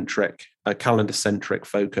sort of calendar centric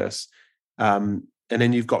focus. And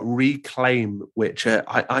then you've got Reclaim, which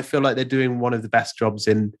I feel like they're doing one of the best jobs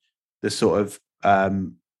in the sort of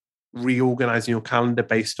reorganizing your calendar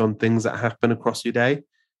based on things that happen across your day.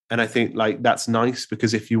 And I think like that's nice,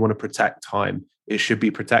 because if you want to protect time, it should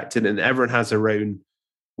be protected, and everyone has their own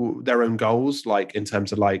goals, like in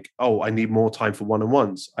terms of like, oh, I need more time for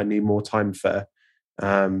one-on-ones. I need more time for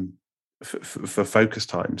focus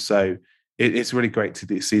time. So it's really great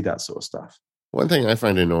to see that sort of stuff. One thing I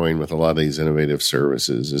find annoying with a lot of these innovative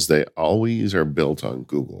services is they always are built on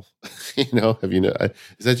Google. Is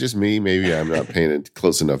that just me? Maybe I'm not paying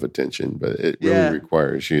close enough attention, but it really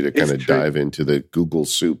requires you to kind of dive into the Google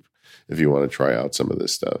soup if you want to try out some of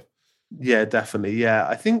this stuff. Yeah, definitely. Yeah,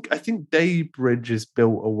 I think Daybridge is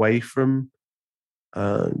built away from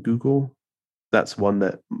Google. That's one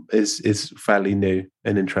that is fairly new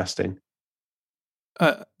and interesting.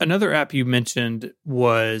 Another app you mentioned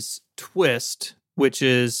was Twist, which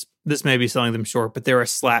is, this may be selling them short, but they're a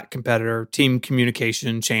Slack competitor, team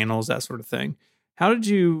communication channels, that sort of thing. How did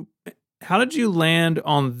you land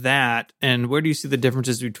on that, and where do you see the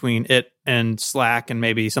differences between it and Slack and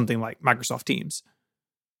maybe something like Microsoft Teams?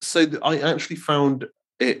 So I actually found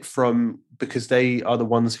it because they are the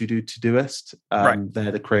ones who do Todoist. Right.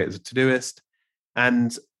 They're the creators of Todoist.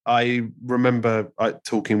 And I remember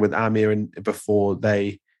talking with Amir before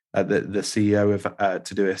the CEO of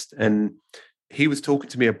Todoist, and he was talking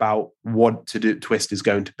to me about what Twist is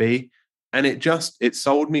going to be. And it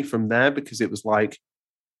sold me from there, because it was like,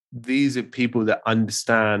 these are people that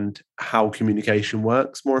understand how communication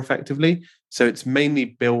works more effectively. So it's mainly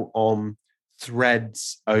built on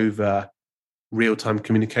threads over real-time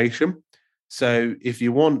communication. So if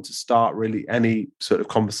you want to start really any sort of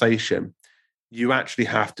conversation, you actually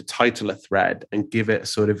have to title a thread and give it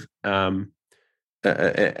sort of an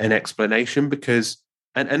explanation, because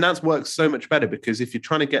and that works so much better, because if you're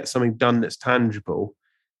trying to get something done that's tangible,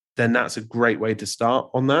 then that's a great way to start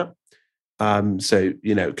on that. So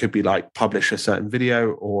it could be like publish a certain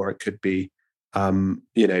video, or it could be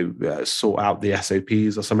sort out the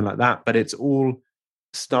SOPs or something like that. But it's all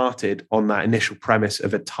started on that initial premise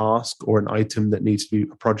of a task or an item that needs to be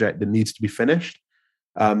a project that needs to be finished.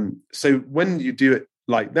 So when you do it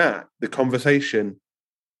like that, the conversation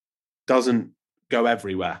doesn't go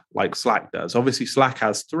everywhere like Slack does. Obviously, Slack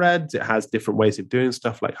has threads, it has different ways of doing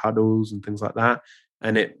stuff like huddles and things like that,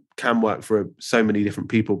 and it can work for so many different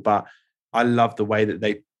people. But I love the way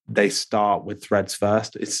that they start with threads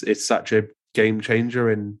first. It's such a game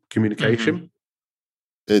changer in communication. Mm-hmm.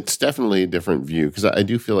 It's definitely a different view, because I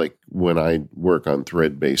do feel like when I work on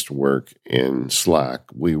thread-based work in Slack,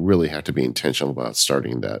 we really have to be intentional about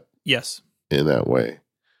starting that. Yes. In that way.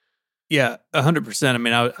 Yeah, 100%. I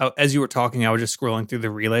mean, I, as you were talking, I was just scrolling through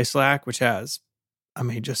the Relay Slack, which has, I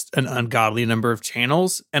mean, just an ungodly number of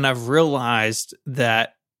channels. And I've realized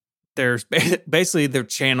that there's basically there are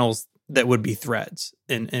channels that would be threads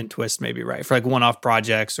in Twist, maybe, right? For like one-off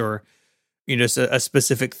projects or, you know, just a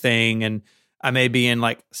specific thing. And I may be in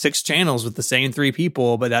like 6 channels with the same 3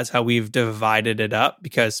 people, but that's how we've divided it up,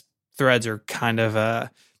 because threads are kind of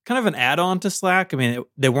an add-on to Slack. I mean,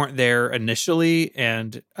 they weren't there initially,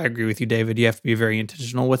 and I agree with you, David. You have to be very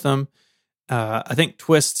intentional with them. I think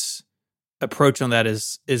Twist's approach on that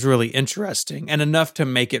is really interesting and enough to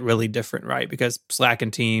make it really different, right? Because Slack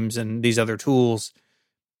and Teams and these other tools,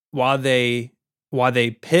 while they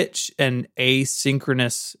pitch an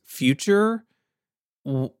asynchronous future,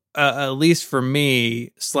 at least for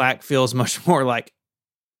me, Slack feels much more like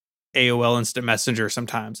AOL Instant Messenger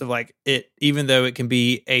sometimes, of like it, even though it can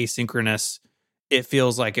be asynchronous, it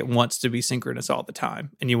feels like it wants to be synchronous all the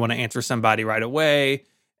time. And you want to answer somebody right away,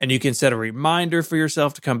 and you can set a reminder for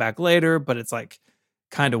yourself to come back later, but it's like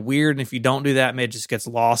kind of weird. And if you don't do that, maybe it just gets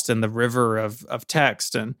lost in the river of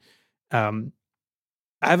text. And I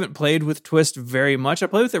haven't played with Twist very much. I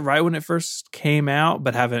played with it right when it first came out,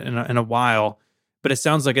 but haven't in a while. But it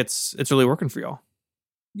sounds like it's really working for y'all.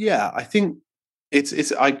 Yeah, I think I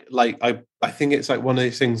think it's like one of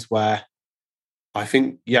those things where I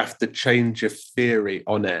think you have to change your theory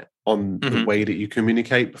on it, on the way that you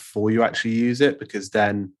communicate before you actually use it, because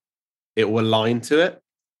then it will align to it.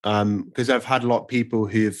 Because I've had a lot of people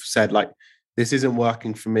who've said like, this isn't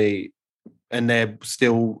working for me, and they're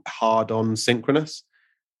still hard on synchronous,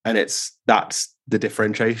 and that's the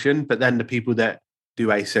differentiation. But then the people that do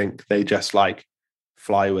async, they just like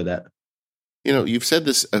fly with it. You know, you've said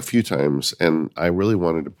this a few times, and I really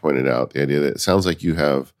wanted to point it out, the idea that it sounds like you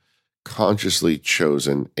have consciously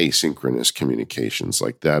chosen asynchronous communications.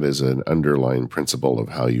 Like that is an underlying principle of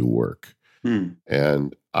how you work.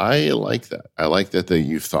 And I like that. I like that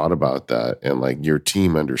you've thought about that, and like your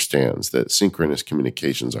team understands that synchronous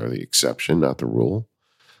communications are the exception, not the rule.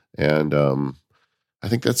 And I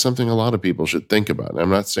think that's something a lot of people should think about. And I'm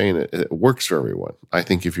not saying it works for everyone. I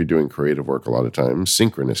think if you're doing creative work, a lot of times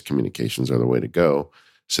synchronous communications are the way to go.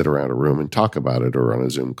 Sit around a room and talk about it, or on a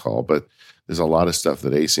Zoom call. But there's a lot of stuff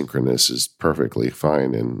that asynchronous is perfectly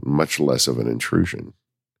fine and much less of an intrusion.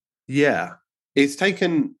 Yeah. It's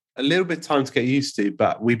taken a little bit of time to get used to,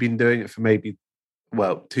 but we've been doing it for maybe,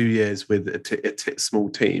 2 years with a small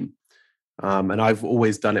team. And I've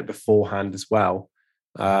always done it beforehand as well.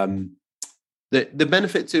 The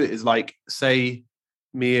benefit to it is, like, say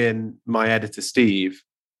me and my editor, Steve,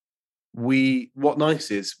 what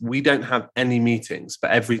nice is we don't have any meetings,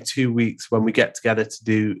 but every 2 weeks when we get together to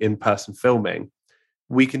do in-person filming,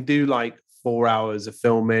 we can do like 4 hours of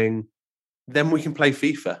filming. Then we can play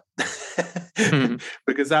FIFA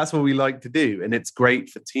because that's what we like to do. And it's great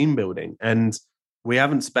for team building. And we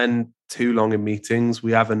haven't spent too long in meetings.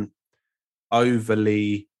 We haven't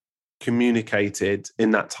overly communicated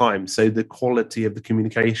in that time. So the quality of the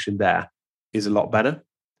communication there is a lot better.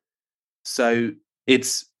 So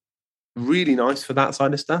it's really nice for that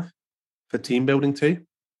side of stuff, for team building too.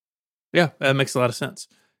 Yeah, that makes a lot of sense.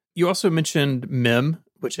 You also mentioned Mim,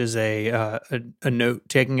 which is a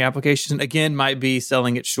note-taking application. Again, might be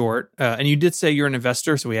selling it short. And you did say you're an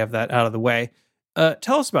investor, so we have that out of the way.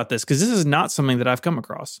 Tell us about this, because this is not something that I've come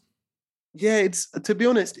across. Yeah, it's, to be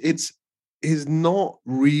honest, it's not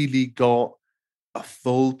really got a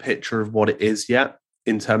full picture of what it is yet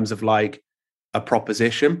in terms of like a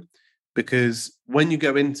proposition. Because when you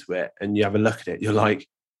go into it and you have a look at it, you're like,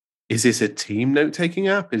 is this a team note-taking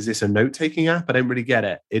app? Is this a note-taking app? I don't really get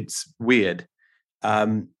it. It's weird.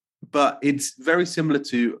 But it's very similar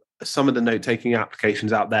to some of the note-taking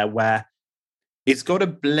applications out there, where it's got a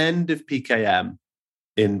blend of PKM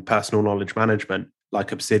in personal knowledge management,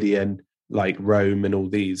 like Obsidian, like Roam and all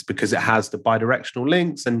these, because it has the bidirectional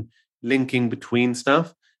links and linking between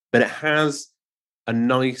stuff, but it has a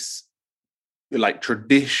nice, like,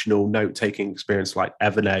 traditional note-taking experience like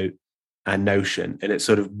Evernote and Notion, and it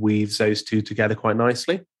sort of weaves those two together quite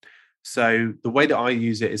nicely. So the way that I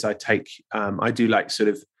use it is I do like sort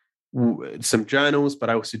of some journals, but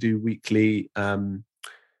I also do weekly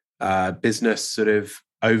business sort of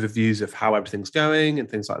overviews of how everything's going and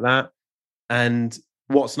things like that. And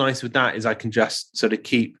what's nice with that is I can just sort of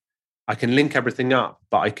I can link everything up,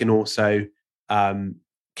 but I can also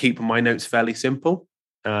keep my notes fairly simple.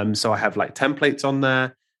 So I have like templates on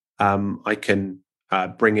there. I can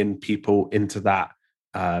bring in people into that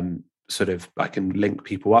I can link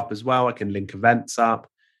people up as well. I can link events up.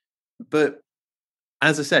 But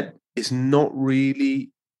as I said, it's not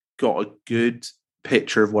really got a good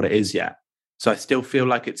picture of what it is yet. So I still feel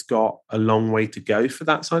like it's got a long way to go for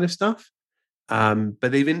that side of stuff. But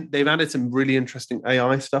they've added some really interesting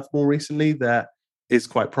AI stuff more recently that is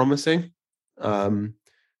quite promising.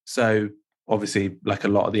 So obviously, like a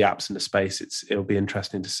lot of the apps in the space, it'll be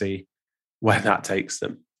interesting to see where that takes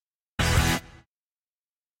them.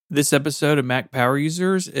 This episode of Mac Power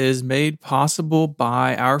Users is made possible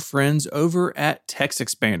by our friends over at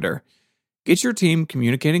TextExpander. Get your team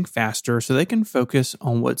communicating faster so they can focus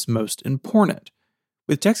on what's most important.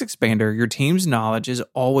 With TextExpander, your team's knowledge is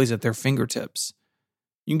always at their fingertips.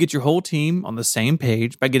 You can get your whole team on the same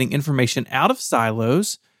page by getting information out of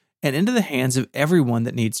silos and into the hands of everyone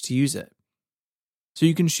that needs to use it. So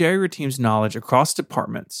you can share your team's knowledge across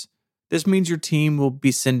departments. This means your team will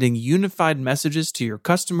be sending unified messages to your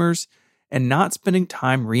customers and not spending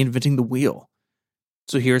time reinventing the wheel.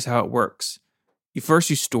 So here's how it works. You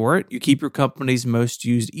store it. You keep your company's most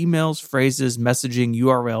used emails, phrases, messaging,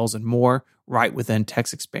 URLs, and more right within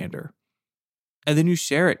TextExpander. And then you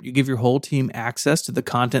share it. You give your whole team access to the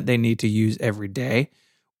content they need to use every day,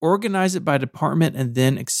 organize it by department, and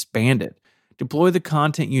then expand it. Deploy the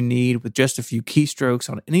content you need with just a few keystrokes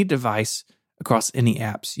on any device across any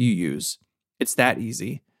apps you use. It's that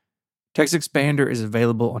easy. TextExpander is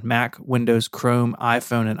available on Mac, Windows, Chrome,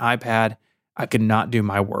 iPhone, and iPad. I could not do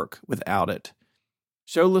my work without it.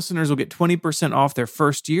 Show listeners will get 20% off their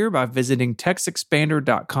first year by visiting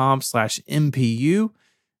textexpander.com/MPU.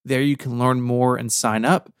 There you can learn more and sign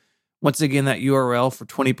up. Once again, that URL for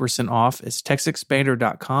 20% off is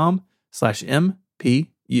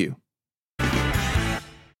textexpander.com/MPU.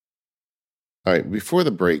 All right. Before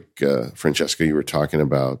the break, Francesca, you were talking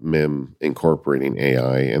about MIM incorporating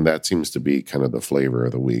AI, and that seems to be kind of the flavor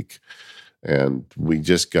of the week. And we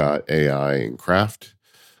just got AI in Craft.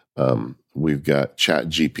 We've got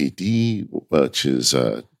ChatGPT, which is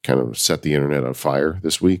kind of set the internet on fire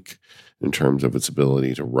this week in terms of its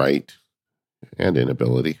ability to write and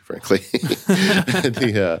inability, frankly.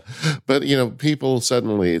 But, people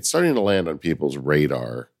suddenly, it's starting to land on people's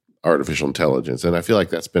radar, artificial intelligence. And I feel like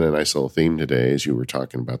that's been a nice little theme today as you were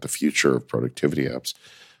talking about the future of productivity apps.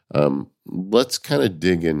 Let's kind of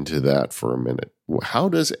dig into that for a minute. How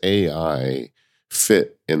does AI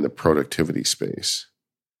fit in the productivity space?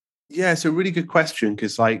 Yeah, it's a really good question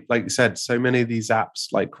because, like you said, so many of these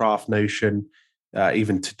apps like Craft, Notion,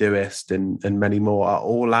 even Todoist, and many more are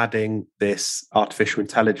all adding this artificial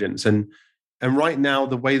intelligence. And right now,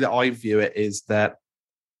 the way that I view it is that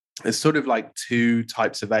there's sort of like two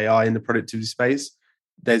types of AI in the productivity space.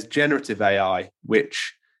 There's generative AI,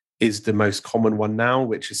 which is the most common one now,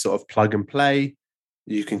 which is sort of plug and play.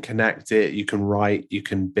 You can connect it, you can write, you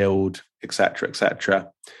can build, etc., etc.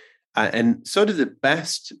 And sort of the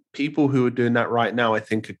best people who are doing that right now, I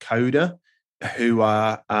think, are Coda, who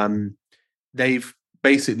are they've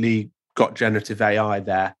basically got generative AI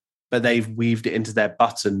there, but they've weaved it into their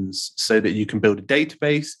buttons so that you can build a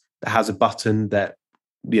database that has a button that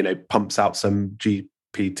pumps out some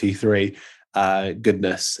GPT-3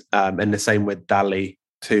 goodness, and the same with DALL-E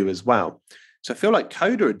 2 as well. So I feel like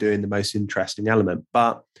Coda are doing the most interesting element,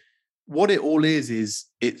 but what it all is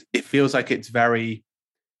it feels like it's very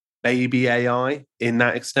baby AI in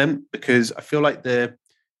that extent, because I feel like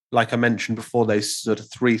like I mentioned before, those sort of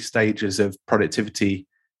 3 stages of productivity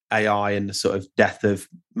AI and the sort of death of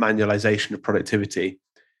manualization of productivity.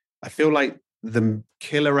 I feel like the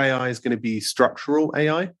killer AI is going to be structural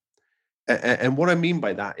AI. And what I mean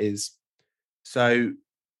by that is, so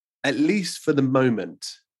at least for the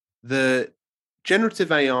moment, the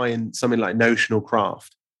generative AI in something like Notion or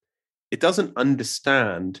Craft, it doesn't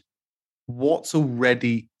understand what's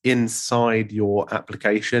already inside your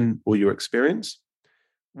application or your experience.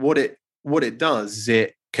 What it does is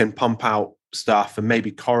it can pump out stuff and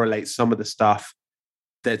maybe correlate some of the stuff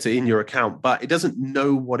that's in your account, but it doesn't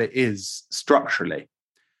know what it is structurally.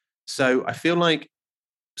 So I feel like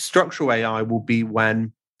structural AI will be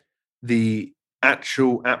when the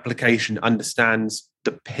actual application understands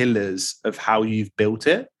the pillars of how you've built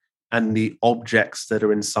it and the objects that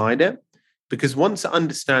are inside it. Because once it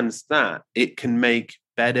understands that, it can make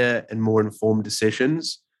better and more informed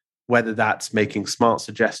decisions, whether that's making smart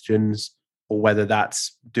suggestions or whether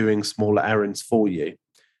that's doing smaller errands for you.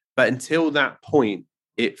 But until that point,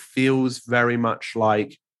 it feels very much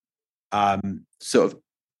like sort of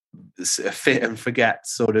a fit and forget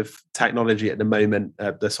sort of technology at the moment,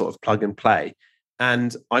 the sort of plug and play.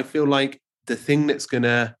 And I feel like the thing that's going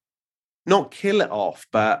to not kill it off,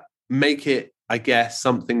 but make it, I guess,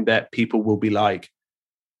 something that people will be like,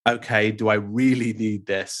 okay, do I really need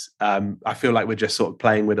this? I feel like we're just sort of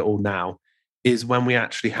playing with it all now, is when we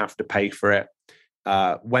actually have to pay for it.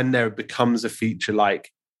 When there becomes a feature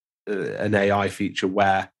like an AI feature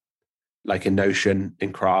where, like in Notion,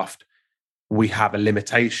 in Craft, we have a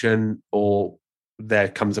limitation or there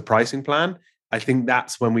comes a pricing plan. I think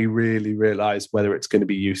that's when we really realize whether it's going to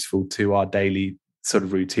be useful to our daily sort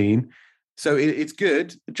of routine. So it's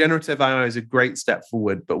good. Generative AI is a great step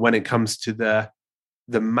forward, but when it comes to the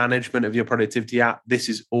management of your productivity app, this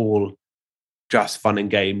is all just fun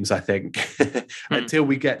and games, I think, until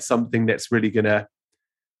we get something that's really going to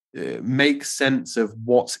make sense of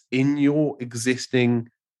what's in your existing,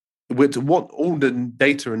 with what all the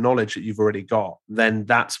data and knowledge that you've already got, then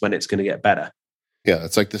that's when it's going to get better. Yeah,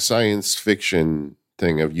 it's like the science fiction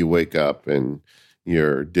thing of you wake up and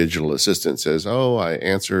your digital assistant says, "Oh, I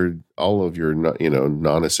answered all of your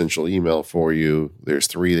non-essential email for you. There's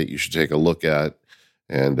 3 that you should take a look at,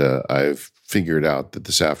 and I've figured out that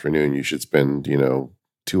this afternoon you should spend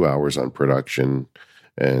 2 hours on production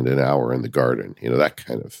and an hour in the garden." That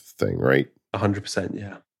kind of thing, right? 100%,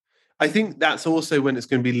 yeah. I think that's also when it's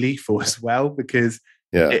going to be lethal as well, because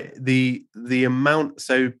the amount.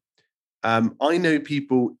 So I know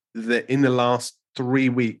people that in the last 3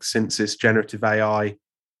 weeks since this generative AI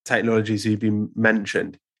technologies have been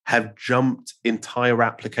mentioned have jumped entire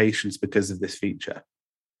applications because of this feature.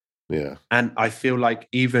 Yeah. And I feel like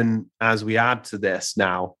even as we add to this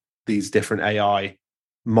now, these different AI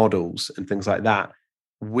models and things like that,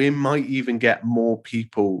 we might even get more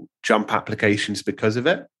people jump applications because of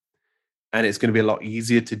it. And it's going to be a lot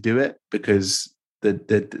easier to do it because the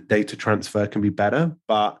data transfer can be better,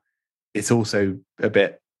 but it's also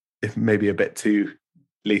maybe a bit too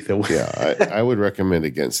lethal. Yeah, I would recommend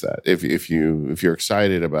against that. If you're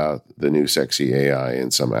excited about the new sexy AI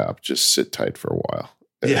in some app, just sit tight for a while.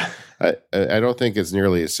 Yeah, I don't think it's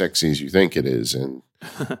nearly as sexy as you think it is, and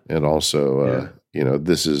also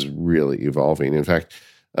this is really evolving. In fact,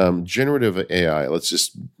 generative AI. Let's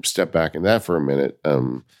just step back in that for a minute.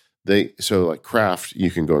 Like Craft,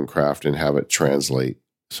 you can go in Craft and have it translate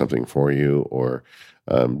something for you, or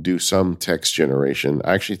do some text generation.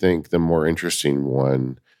 I actually think the more interesting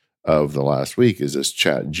one of the last week is this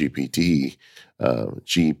Chat GPT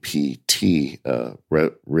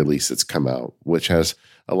release that's come out, which has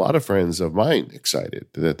a lot of friends of mine excited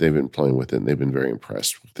that they've been playing with it and they've been very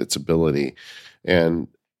impressed with its ability. And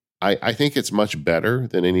I think it's much better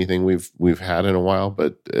than anything we've had in a while.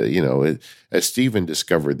 But as Stephen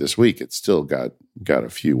discovered this week, it's still got a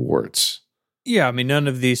few warts. Yeah, I mean, none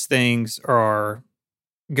of these things are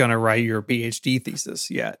gonna write your PhD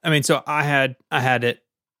thesis yet. I mean, so I had it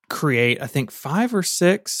create, I think 5 or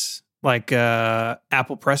 6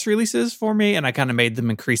 Apple press releases for me, and I kind of made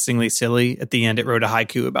them increasingly silly. At the end, it wrote a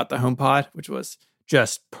haiku about the HomePod, which was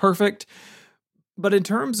just perfect. But in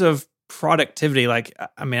terms of productivity, I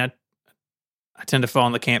tend to fall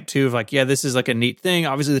in the camp too of this is a neat thing.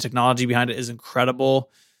 Obviously, the technology behind it is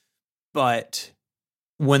incredible, but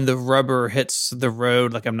when the rubber hits the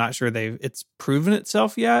road, I'm not sure it's proven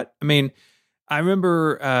itself yet. I mean, I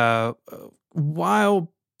remember a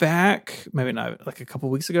while back, maybe not, a couple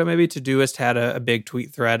weeks ago, maybe Todoist had a big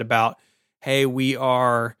tweet thread about, hey, we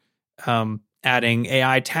are adding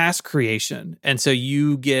AI task creation. And so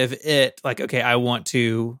you give it okay, I want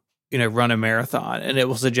to, run a marathon, and it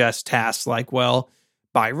will suggest tasks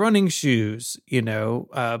buy running shoes,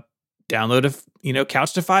 download a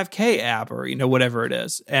Couch to 5K app, or whatever it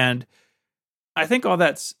is. And I think all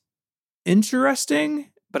that's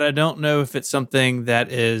interesting, but I don't know if it's something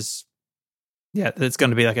that is that's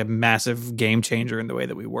going to be a massive game changer in the way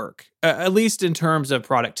that we work, at least in terms of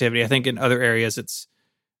productivity. I think in other areas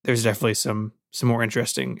there's definitely some more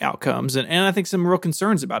interesting outcomes, and I think some real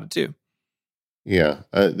concerns about it too. Yeah.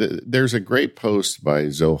 There's a great post by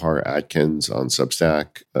Zohar Atkins on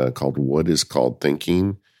Substack called "What is Called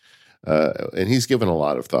Thinking?" And he's given a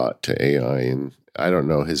lot of thought to AI, and I don't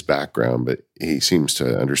know his background, but he seems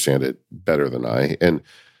to understand it better than I. And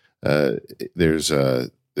there's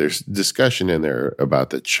discussion in there about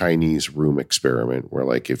the Chinese room experiment,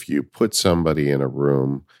 where if you put somebody in a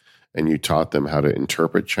room and you taught them how to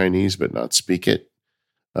interpret Chinese but not speak it,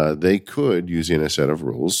 they could, using a set of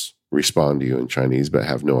rules, respond to you in Chinese but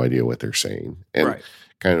have no idea what they're saying. And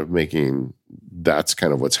kind of making that's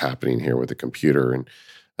kind of what's happening here with the computer. And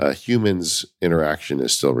humans interaction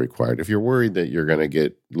is still required. If you're worried that you're going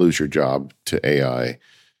to lose your job to AI,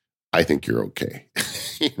 I think you're okay.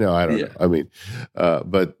 I don't know. I mean,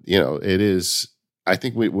 but it is. I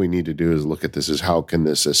think what we need to do is look at this as how can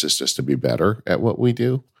this assist us to be better at what we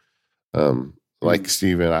do. Like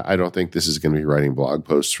Stephen, I don't think this is going to be writing blog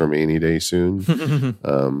posts for me any day soon.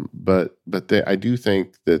 But I do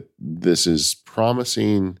think that this is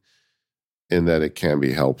promising in that it can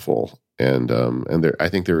be helpful. And I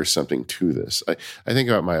think there is something to this. I think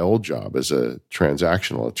about my old job as a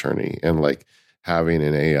transactional attorney, and like having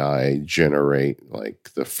an AI generate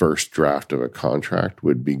like the first draft of a contract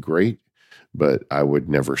would be great, but I would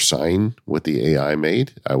never sign what the AI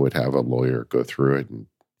made. I would have a lawyer go through it and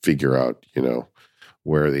figure out,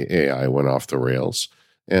 where the AI went off the rails.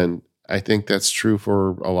 And I think that's true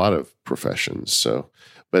for a lot of professions. So,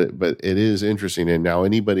 but it is interesting, and now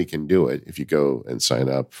anybody can do it if you go and sign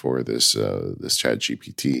up for this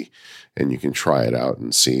ChatGPT, and you can try it out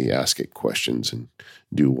and ask it questions and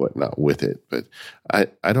do whatnot with it. But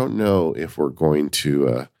I don't know if we're going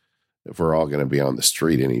to if we're all going to be on the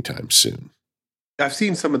street anytime soon. I've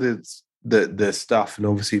seen some of the stuff and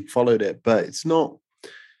obviously followed it, but it's not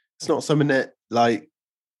something that like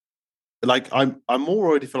I'm more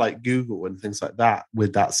worried for like Google and things like that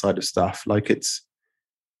with that side of stuff. Like it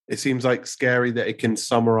seems like scary that it can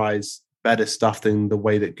summarize better stuff than the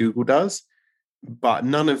way that Google does. But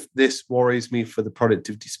none of this worries me for the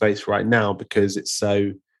productivity space right now because it's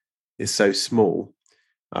so small.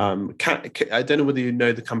 I don't know whether you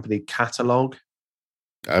know the company Catalog.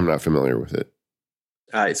 I'm not familiar with it.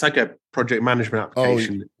 It's like a project management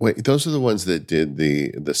application. Oh, wait, those are the ones that did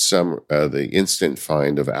the instant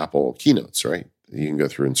find of Apple keynotes, right? You can go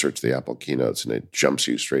through and search the Apple keynotes, and it jumps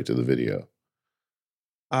you straight to the video.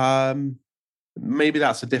 Maybe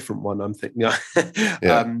that's a different one. I'm thinking.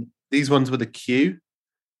 Yeah. These ones with a Q,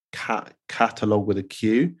 Catalog with a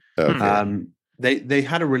Q. Okay. They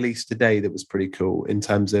had a release today that was pretty cool in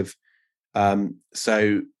terms of,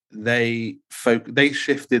 so they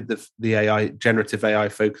shifted the AI generative AI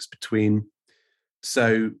focus between.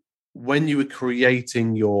 So when you were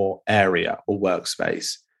creating your area or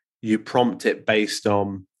workspace, you prompt it based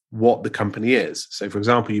on what the company is. So, for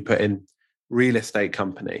example, you put in real estate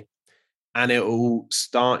company, and it will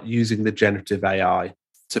start using the generative AI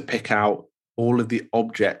to pick out all of the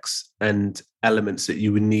objects and elements that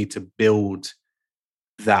you would need to build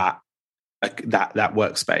that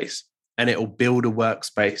workspace, and it will build a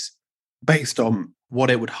workspace based on what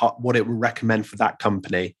it would recommend for that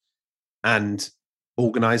company and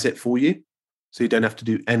organize it for you, so you don't have to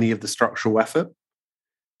do any of the structural effort.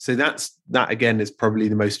 So that again is probably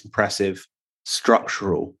the most impressive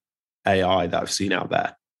structural AI that I've seen out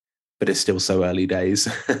there, but it's still so early days.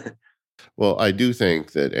 Well, I do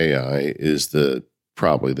think that AI is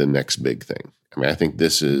probably the next big thing. I mean, I think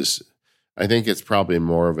it's probably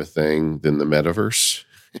more of a thing than the metaverse.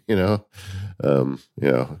 That'll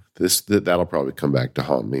probably come back to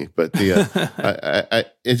haunt me. But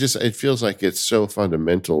it feels like it's so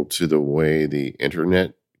fundamental to the way the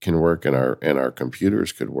internet can work and our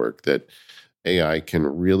computers could work that AI can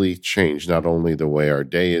really change not only the way our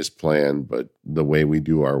day is planned, but the way we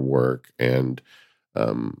do our work. And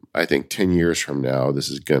I think 10 years from now, this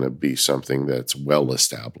is going to be something that's well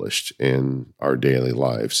established in our daily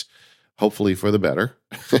lives, hopefully for the better.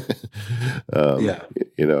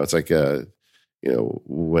 It's like,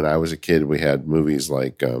 when I was a kid, we had movies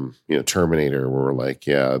like, Terminator, where we're like,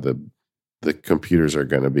 yeah, the computers are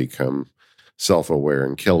going to become self-aware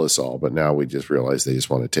and kill us all. But now we just realize they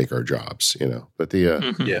just want to take our jobs, But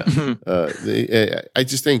I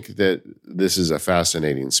just think that this is a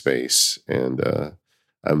fascinating space, and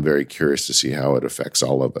I'm very curious to see how it affects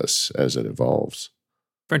all of us as it evolves.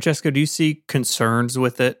 Francesco, do you see concerns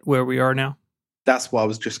with it where we are now? That's what I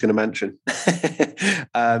was just going to mention.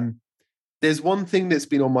 There's one thing that's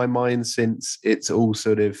been on my mind since it's all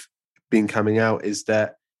sort of been coming out, is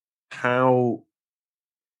that how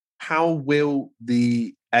will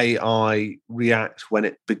the AI react when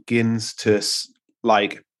it begins to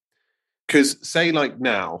because say like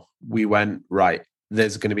now we went, right,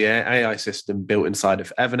 there's going to be an AI system built inside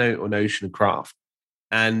of Evernote or Notion and Craft.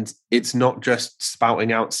 And it's not just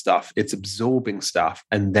spouting out stuff, it's absorbing stuff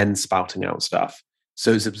and then spouting out stuff.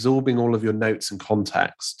 So it's absorbing all of your notes and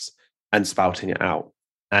contexts and spouting it out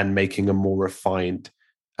and making a more refined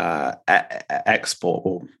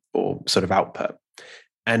export or sort of output.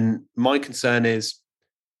 And my concern is,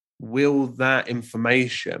 will that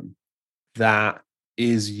information that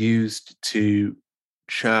is used to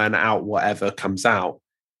churn out whatever comes out,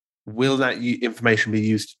 will that information be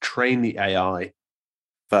used to train the AI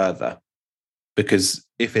further? because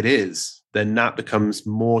if it is, then that becomes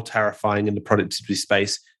more terrifying in the productivity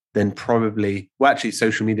space than actually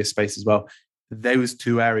social media space as well. Those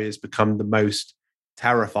two areas become the most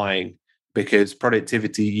terrifying because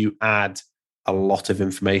productivity, you add a lot of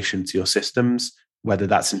information to your systems, whether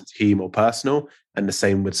that's in team or personal. And the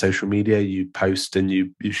same with social media, you post and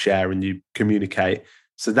you share and you communicate.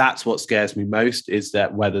 So that's what scares me most, is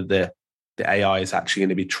that whether the AI is actually going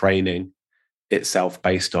to be training itself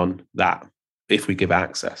based on that if we give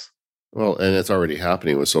access. Well, and it's already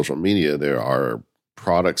happening with social media. There are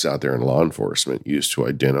products out there in law enforcement used to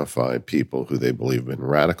identify people who they believe have been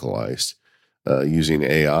radicalized using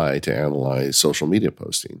AI to analyze social media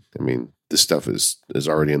posting. I mean, this stuff is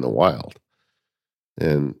already in the wild.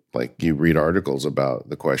 And like you read articles about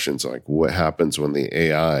the questions like what happens when the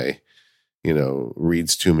AI,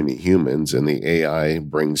 reads too many humans and the AI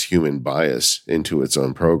brings human bias into its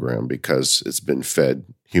own program because it's been fed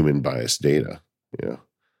human bias data. Yeah.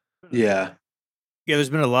 Yeah, there's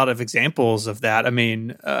been a lot of examples of that. I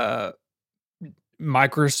mean,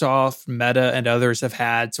 Microsoft, Meta, and others have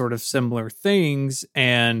had sort of similar things,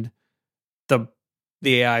 and the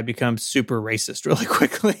AI becomes super racist really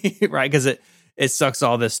quickly, right? Because it sucks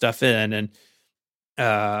all this stuff in, and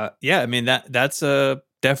I mean that's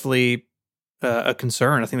definitely a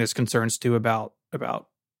concern. I think there's concerns too about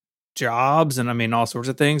jobs, and I mean all sorts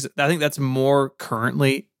of things. I think that's more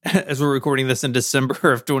currently, as we're recording this in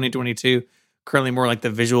December of 2022, currently more like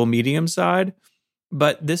the visual medium side.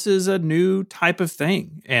 But this is a new type of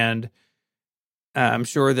thing, and I'm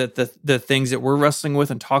sure that the things that we're wrestling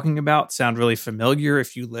with and talking about sound really familiar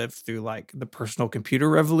if you lived through like the personal computer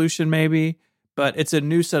revolution, maybe. But it's a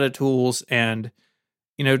new set of tools, and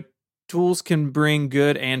tools can bring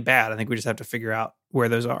good and bad. I think we just have to figure out where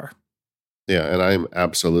those are. Yeah, and I'm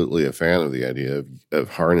absolutely a fan of the idea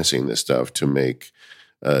of harnessing this stuff to make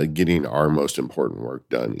getting our most important work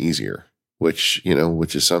done easier, which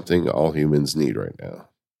is something all humans need right now.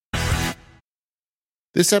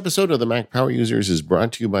 This episode of the Mac Power Users is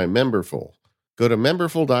brought to you by Memberful. Go to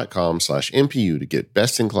memberful.com/MPU to get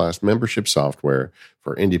best-in-class membership software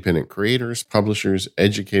for independent creators, publishers,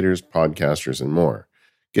 educators, podcasters, and more.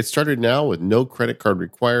 Get started now with no credit card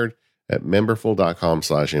required at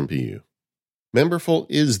memberful.com/MPU. Memberful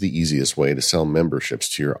is the easiest way to sell memberships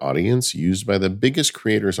to your audience, used by the biggest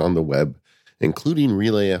creators on the web, including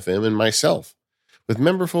Relay FM and myself. With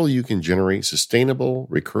Memberful, you can generate sustainable,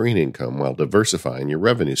 recurring income while diversifying your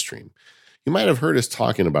revenue stream. You might have heard us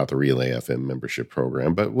talking about the Relay FM membership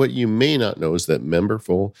program, but what you may not know is that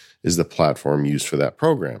Memberful is the platform used for that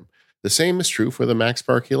program. The same is true for the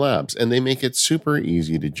MacSparky Labs, and they make it super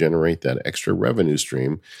easy to generate that extra revenue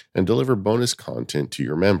stream and deliver bonus content to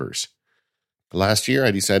your members. Last year,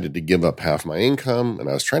 I decided to give up half my income, and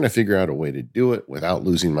I was trying to figure out a way to do it without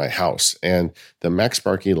losing my house. And the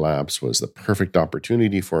MacSparky Labs was the perfect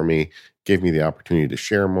opportunity for me, gave me the opportunity to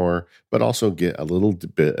share more, but also get a little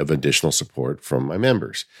bit of additional support from my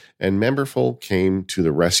members. And Memberful came to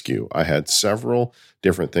the rescue. I had several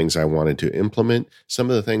different things I wanted to implement.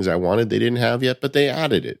 Some of the things I wanted they didn't have yet, but they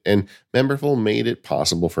added it. And Memberful made it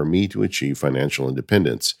possible for me to achieve financial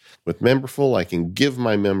independence. With Memberful, I can give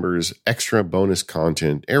my members extra bonus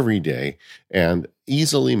content every day and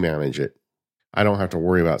easily manage it. I don't have to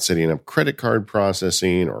worry about setting up credit card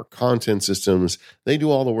processing or content systems. They do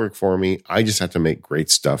all the work for me. I just have to make great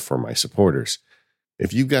stuff for my supporters.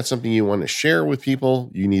 If you've got something you want to share with people,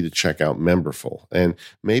 you need to check out Memberful. And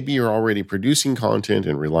maybe you're already producing content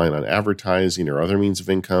and relying on advertising or other means of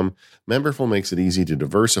income. Memberful makes it easy to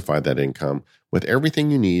diversify that income with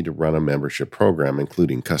everything you need to run a membership program,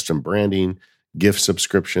 including custom branding, gift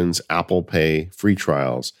subscriptions, Apple Pay, free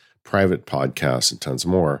trials, private podcasts, and tons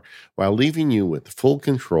more, while leaving you with full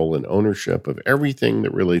control and ownership of everything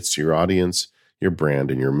that relates to your audience, your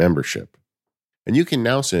brand, and your membership. And you can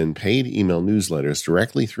now send paid email newsletters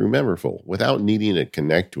directly through Memberful without needing to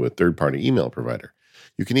connect to a third-party email provider.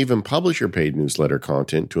 You can even publish your paid newsletter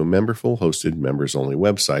content to a Memberful-hosted members-only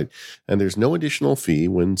website, and there's no additional fee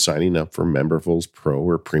when signing up for Memberful's Pro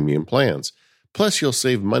or Premium plans. Plus, you'll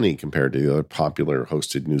save money compared to the other popular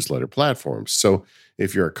hosted newsletter platforms. So,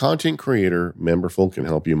 if you're a content creator, Memberful can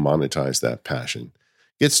help you monetize that passion.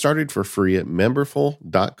 Get started for free at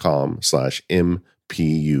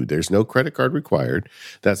memberful.com/MPU. There's no credit card required.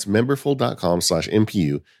 That's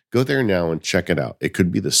memberful.com/MPU. Go there now and check it out. It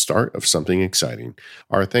could be the start of something exciting.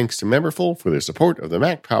 Our thanks to Memberful for their support of the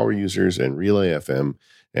Mac Power Users and Relay FM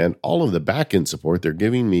and all of the back-end support they're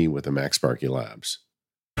giving me with the MacSparky Labs.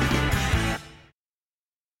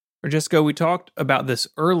 Francesco, we talked about this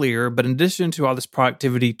earlier, but in addition to all this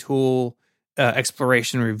productivity tool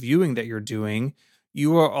exploration and reviewing that you're doing,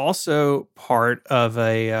 you are also part of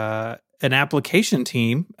an application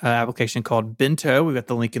team, application called Bento. We've got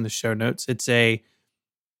the link in the show notes. It's a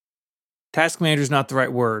task manager is not the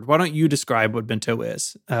right word. Why don't you describe what Bento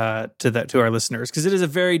is to our listeners? Because it is a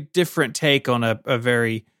very different take on a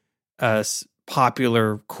very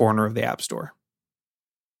popular corner of the App Store.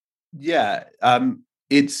 Yeah,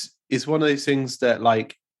 it's one of those things that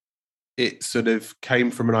like it sort of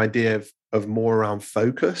came from an idea of more around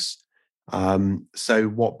focus. So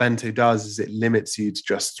what Bento does is it limits you to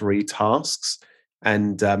just 3 tasks,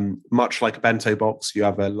 and much like a bento box, you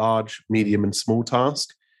have a large, medium, and small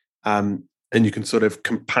task. And you can sort of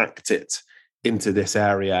compact it into this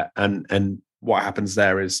area. And what happens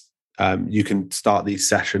there is you can start these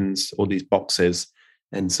sessions or these boxes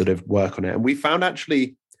and sort of work on it. And we found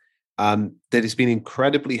actually that it's been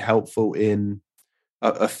incredibly helpful in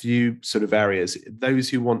a few sort of areas. Those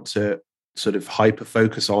who want to sort of hyper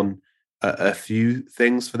focus on a few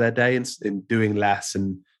things for their day and in doing less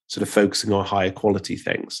and sort of focusing on higher quality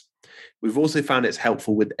things. We've also found it's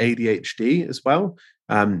helpful with ADHD as well.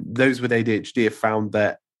 Those with ADHD have found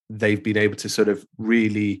that they've been able to sort of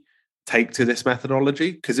really take to this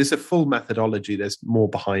methodology because it's a full methodology. There's more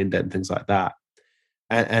behind it and things like that.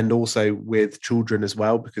 And also with children as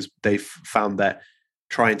well, because they've found that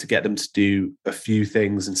trying to get them to do a few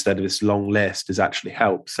things instead of this long list has actually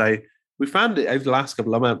helped. So we found it over the last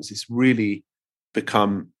couple of months, it's really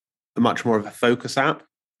become much more of a focus app.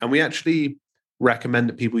 And we actually recommend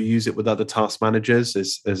that people use it with other task managers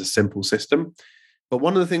as a simple system. But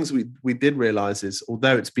one of the things we did realize is,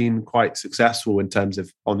 although it's been quite successful in terms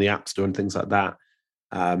of on the App Store and things like that,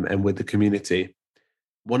 and with the community,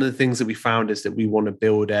 one of the things that we found is that we want to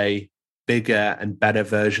build a bigger and better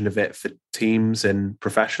version of it for teams and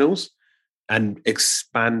professionals and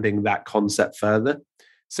expanding that concept further.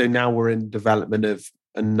 So now we're in development of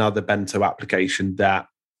another Bento application that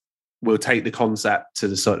will take the concept to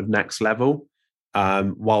the sort of next level,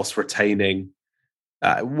 whilst retaining,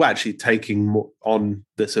 we're actually taking more on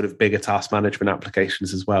the sort of bigger task management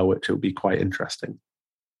applications as well, which will be quite interesting.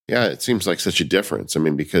 Yeah, it seems like such a difference. I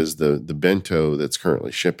mean, because the Bento that's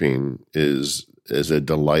currently shipping is a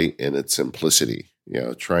delight in its simplicity. You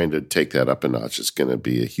know, trying to take that up a notch is going to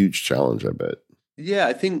be a huge challenge, I bet. Yeah,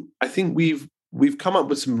 I think we've come up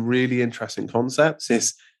with some really interesting concepts.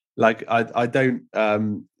 It's like I don't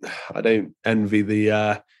envy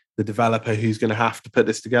the developer who's going to have to put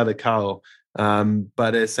this together, Carl.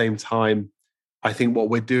 But at the same time, I think what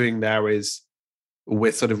we're doing there is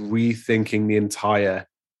we're sort of rethinking the entire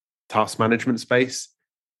task management space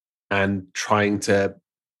and trying to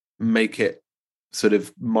make it sort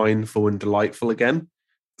of mindful and delightful again.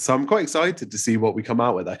 So I'm quite excited to see what we come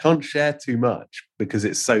out with. I can't share too much because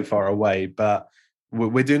it's so far away, but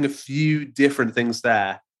we're doing a few different things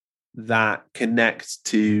there that connect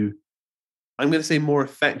to, I'm going to say, more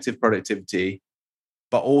effective productivity,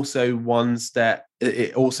 but also ones that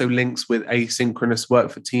it also links with asynchronous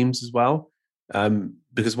work for teams as well.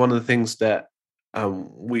 Because one of the things that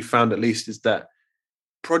we found, at least, is that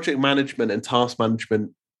project management and task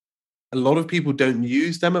management, a lot of people don't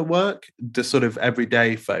use them at work. The sort of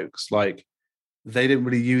everyday folks, like, they don't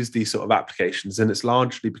really use these sort of applications. And it's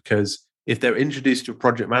largely because if they're introduced to a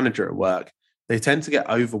project manager at work, they tend to get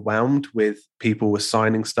overwhelmed with people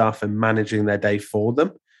assigning stuff and managing their day for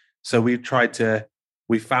them. So we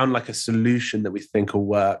found like a solution that we think will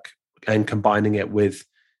work, and combining it with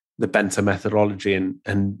the Bento methodology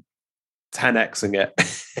and 10xing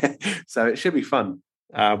it. So it should be fun,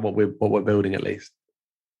 what we're building, at least.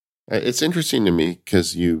 It's interesting to me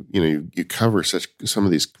because you cover some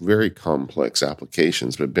of these very complex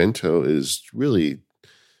applications, but Bento is really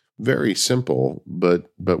very simple, but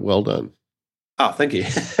well done. Oh, thank you.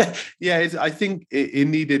 Yeah, I think it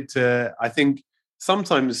needed to. I think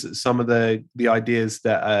sometimes some of the ideas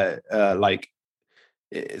that like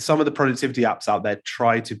some of the productivity apps out there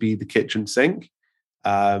try to be the kitchen sink,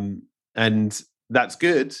 and that's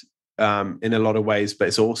good in a lot of ways, but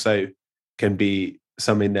it's also can be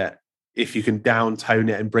something that if you can downtone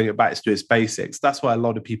it and bring it back to its basics, that's why a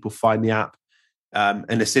lot of people find the app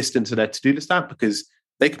an assistant to their to-do list app, because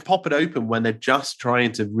they can pop it open when they're just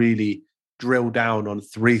trying to really drill down on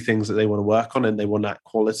 3 things that they want to work on, and they want that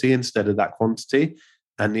quality instead of that quantity.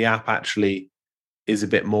 And the app actually is a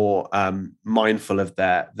bit more mindful of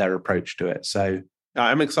their approach to it. So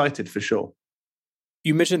I'm excited for sure.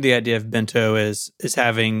 You mentioned the idea of Bento is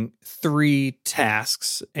having 3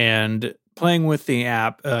 tasks, and playing with the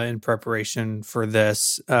app in preparation for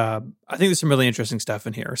this. I think there's some really interesting stuff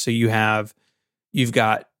in here. So you've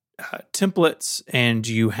got templates, and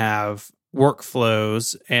you have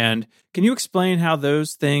workflows. And can you explain how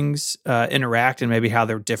those things interact and maybe how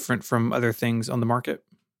they're different from other things on the market?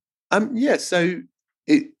 So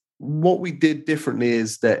what we did differently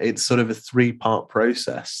is that it's sort of a 3-part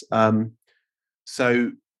process.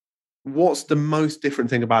 So what's the most different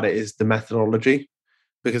thing about it is the methodology,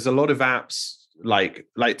 because a lot of apps like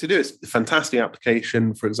To-Do is a fantastic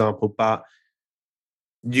application, for example, but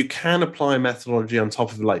you can apply methodology on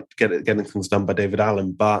top of getting things done by David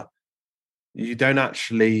Allen, but you don't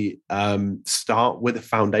actually start with a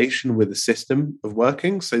foundation, with a system of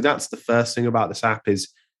working. So that's the first thing about this app is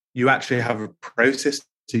you actually have a process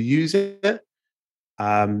to use it.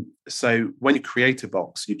 So when you create a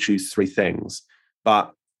box, you choose 3 things,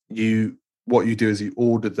 but what you do is you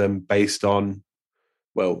order them based on,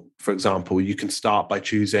 well, for example, you can start by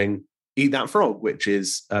choosing Eat That Frog, which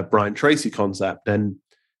is a Brian Tracy concept. And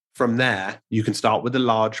from there, you can start with the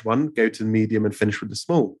large one, go to the medium, and finish with the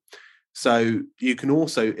small. So you can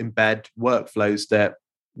also embed workflows that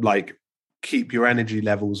keep your energy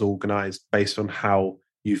levels organized based on how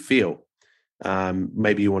you feel.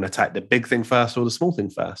 Maybe you want to attack the big thing first or the small thing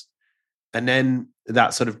first. And then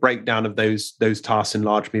that sort of breakdown of those tasks in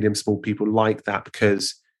large, medium, small, people like that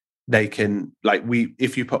because they can,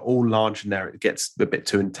 if you put all large in there, it gets a bit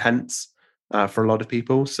too intense for a lot of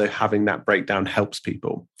people. So having that breakdown helps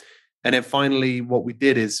people. And then finally, what we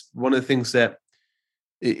did is one of the things that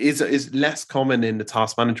is less common in the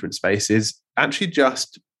task management space is actually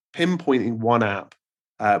just pinpointing one app,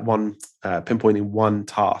 pinpointing one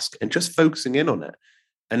task and just focusing in on it.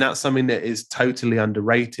 And that's something that is totally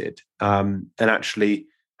underrated. And actually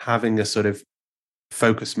having a sort of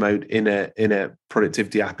focus mode in a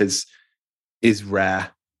productivity app is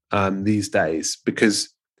rare these days,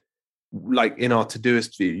 because in our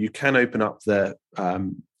Todoist view, you can open up the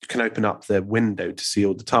window to see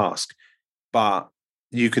all the tasks, but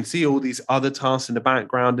you can see all these other tasks in the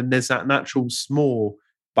background, and there's that natural small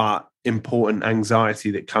but important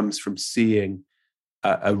anxiety that comes from seeing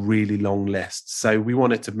a really long list. So we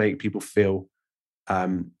wanted to make people feel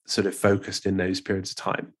sort of focused in those periods of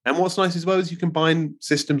time. And what's nice as well is you combine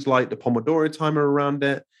systems like the Pomodoro timer around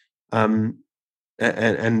it, and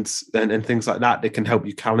things like that that can help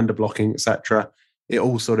you calendar blocking, etc. It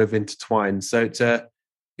all sort of intertwines. So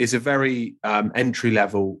it's a very entry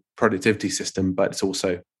level productivity system, but it's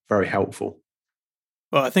also very helpful.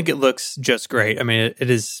 Well, I think it looks just great. I mean, it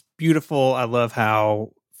is beautiful. I love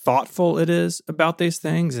how thoughtful it is about these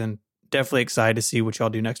things, and definitely excited to see what y'all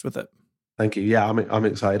do next with it. Thank you. Yeah, I'm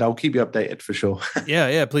excited. I'll keep you updated for sure.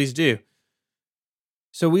 Yeah, please do.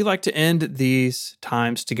 So we like to end these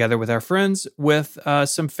times together with our friends with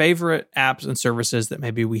some favorite apps and services that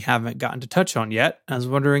maybe we haven't gotten to touch on yet. I was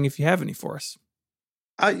wondering if you have any for us.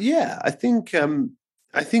 Yeah, I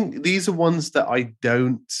think these are ones that I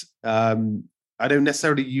don't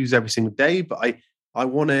necessarily use every single day, but I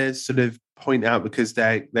want to sort of point out because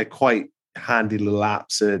they're quite handy little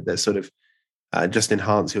apps that sort of just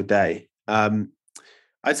enhance your day.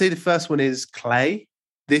 I'd say the first one is Clay.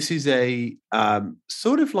 This is a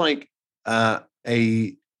sort of like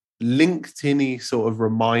a LinkedIn-y sort of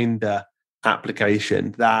reminder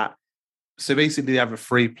application that, so basically they have a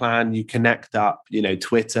free plan. You connect up,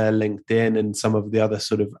 Twitter, LinkedIn, and some of the other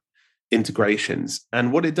sort of integrations.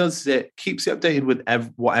 And what it does is it keeps you updated with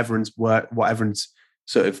what everyone's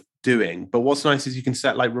sort of doing. But what's nice is you can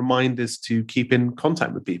set reminders to keep in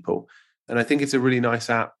contact with people. And I think it's a really nice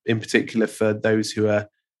app in particular for those who are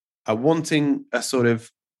wanting a sort of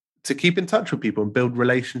to keep in touch with people and build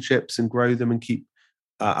relationships and grow them and keep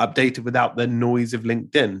updated without the noise of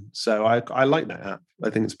LinkedIn. So I like that app. I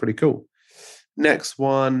think it's pretty cool. Next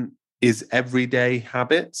one is Everyday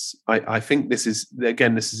Habits. I think this is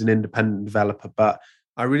an independent developer, but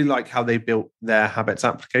I really like how they built their habits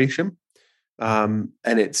application. And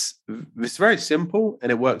it's very simple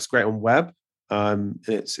and it works great on web.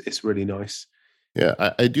 It's really nice.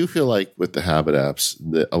 Yeah, I do feel like with the habit apps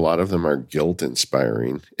that a lot of them are guilt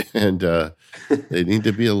inspiring and they need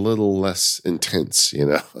to be a little less intense,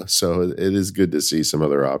 So it is good to see some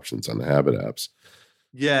other options on the habit apps.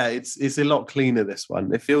 Yeah, it's a lot cleaner, this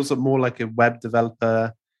one. It feels more like a web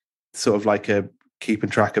developer, sort of like a keeping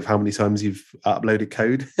track of how many times you've uploaded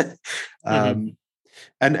code.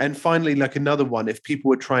 And finally, like another one, if people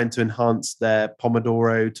were trying to enhance their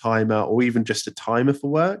Pomodoro timer or even just a timer for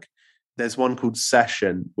work, there's one called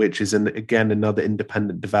Session, which is another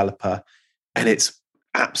independent developer, and it's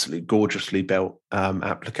absolutely gorgeously built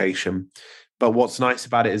application. But what's nice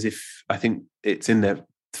about it is I think it's in their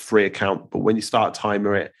free account, but when you start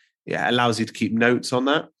timer it allows you to keep notes on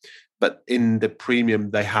that. But in the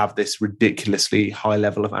premium, they have this ridiculously high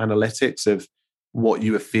level of analytics of what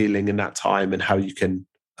you were feeling in that time and how you can,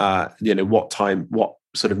 what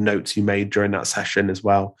sort of notes you made during that session as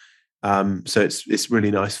well. So it's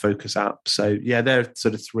really nice focus apps. So yeah, there are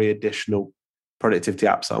sort of 3 additional productivity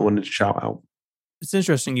apps that I wanted to shout out. It's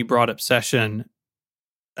interesting you brought up Session.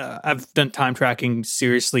 I've done time tracking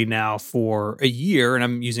seriously now for a year, and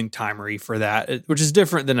I'm using Timery for that, which is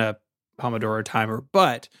different than a Pomodoro timer.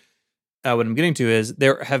 But what I'm getting to is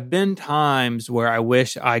there have been times where I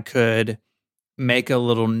wish I could make a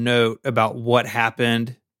little note about what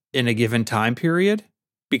happened in a given time period,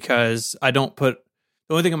 because I don't put,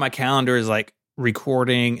 the only thing on my calendar is like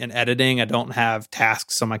recording and editing. I don't have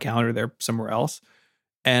tasks on my calendar. They're somewhere else.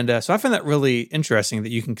 And so I find that really interesting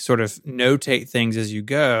that you can sort of notate things as you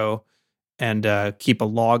go and keep a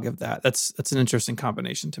log of that. That's an interesting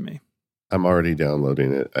combination to me. I'm already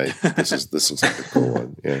downloading it. This looks like a cool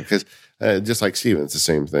one. Yeah, because just like Steven, it's the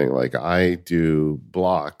same thing. Like I do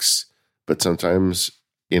blocks, but sometimes,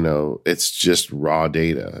 it's just raw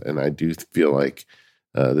data. And I do feel like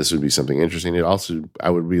this would be something interesting. I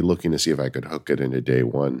would be looking to see if I could hook it into day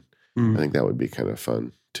one. I think that would be kind of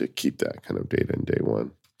fun to keep that kind of data in day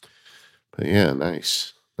one. But yeah,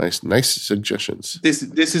 nice suggestions. This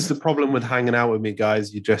is the problem with hanging out with me,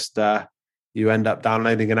 guys. You just you end up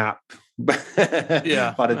downloading an app by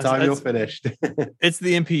the time you're finished. It's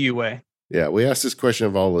the MPU way. Yeah, we asked this question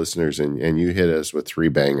of all listeners, and you hit us with 3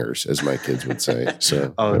 bangers, as my kids would say.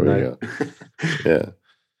 So there we go. Yeah.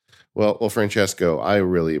 Well, Francesco, I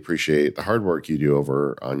really appreciate the hard work you do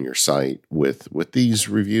over on your site with these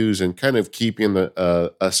reviews and kind of keeping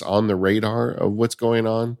us on the radar of what's going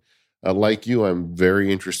on. Like you, I'm very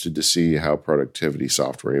interested to see how productivity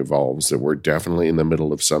software evolves. That we're definitely in the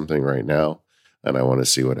middle of something right now, and I want to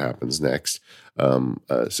see what happens next.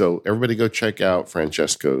 So everybody go check out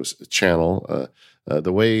Francesco's channel.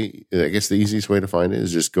 The easiest way to find it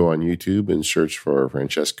is just go on YouTube and search for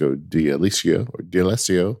Francesco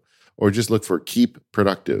D'Alessio, or just look for Keep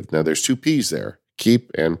Productive. Now, there's 2 P's there, Keep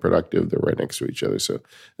and Productive. They're right next to each other. So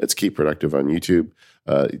let's Keep Productive on YouTube.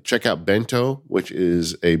 Check out Bento, which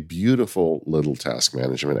is a beautiful little task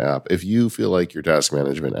management app. If you feel like your task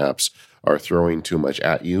management apps are throwing too much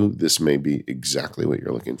at you, this may be exactly what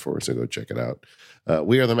you're looking for. So go check it out.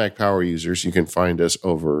 We are the Mac Power Users. You can find us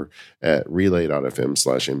over at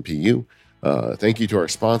relay.fm/MPU. Thank you to our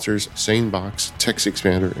sponsors, SaneBox,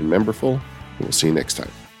 TextExpander, and Memberful. We'll see you next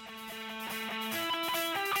time.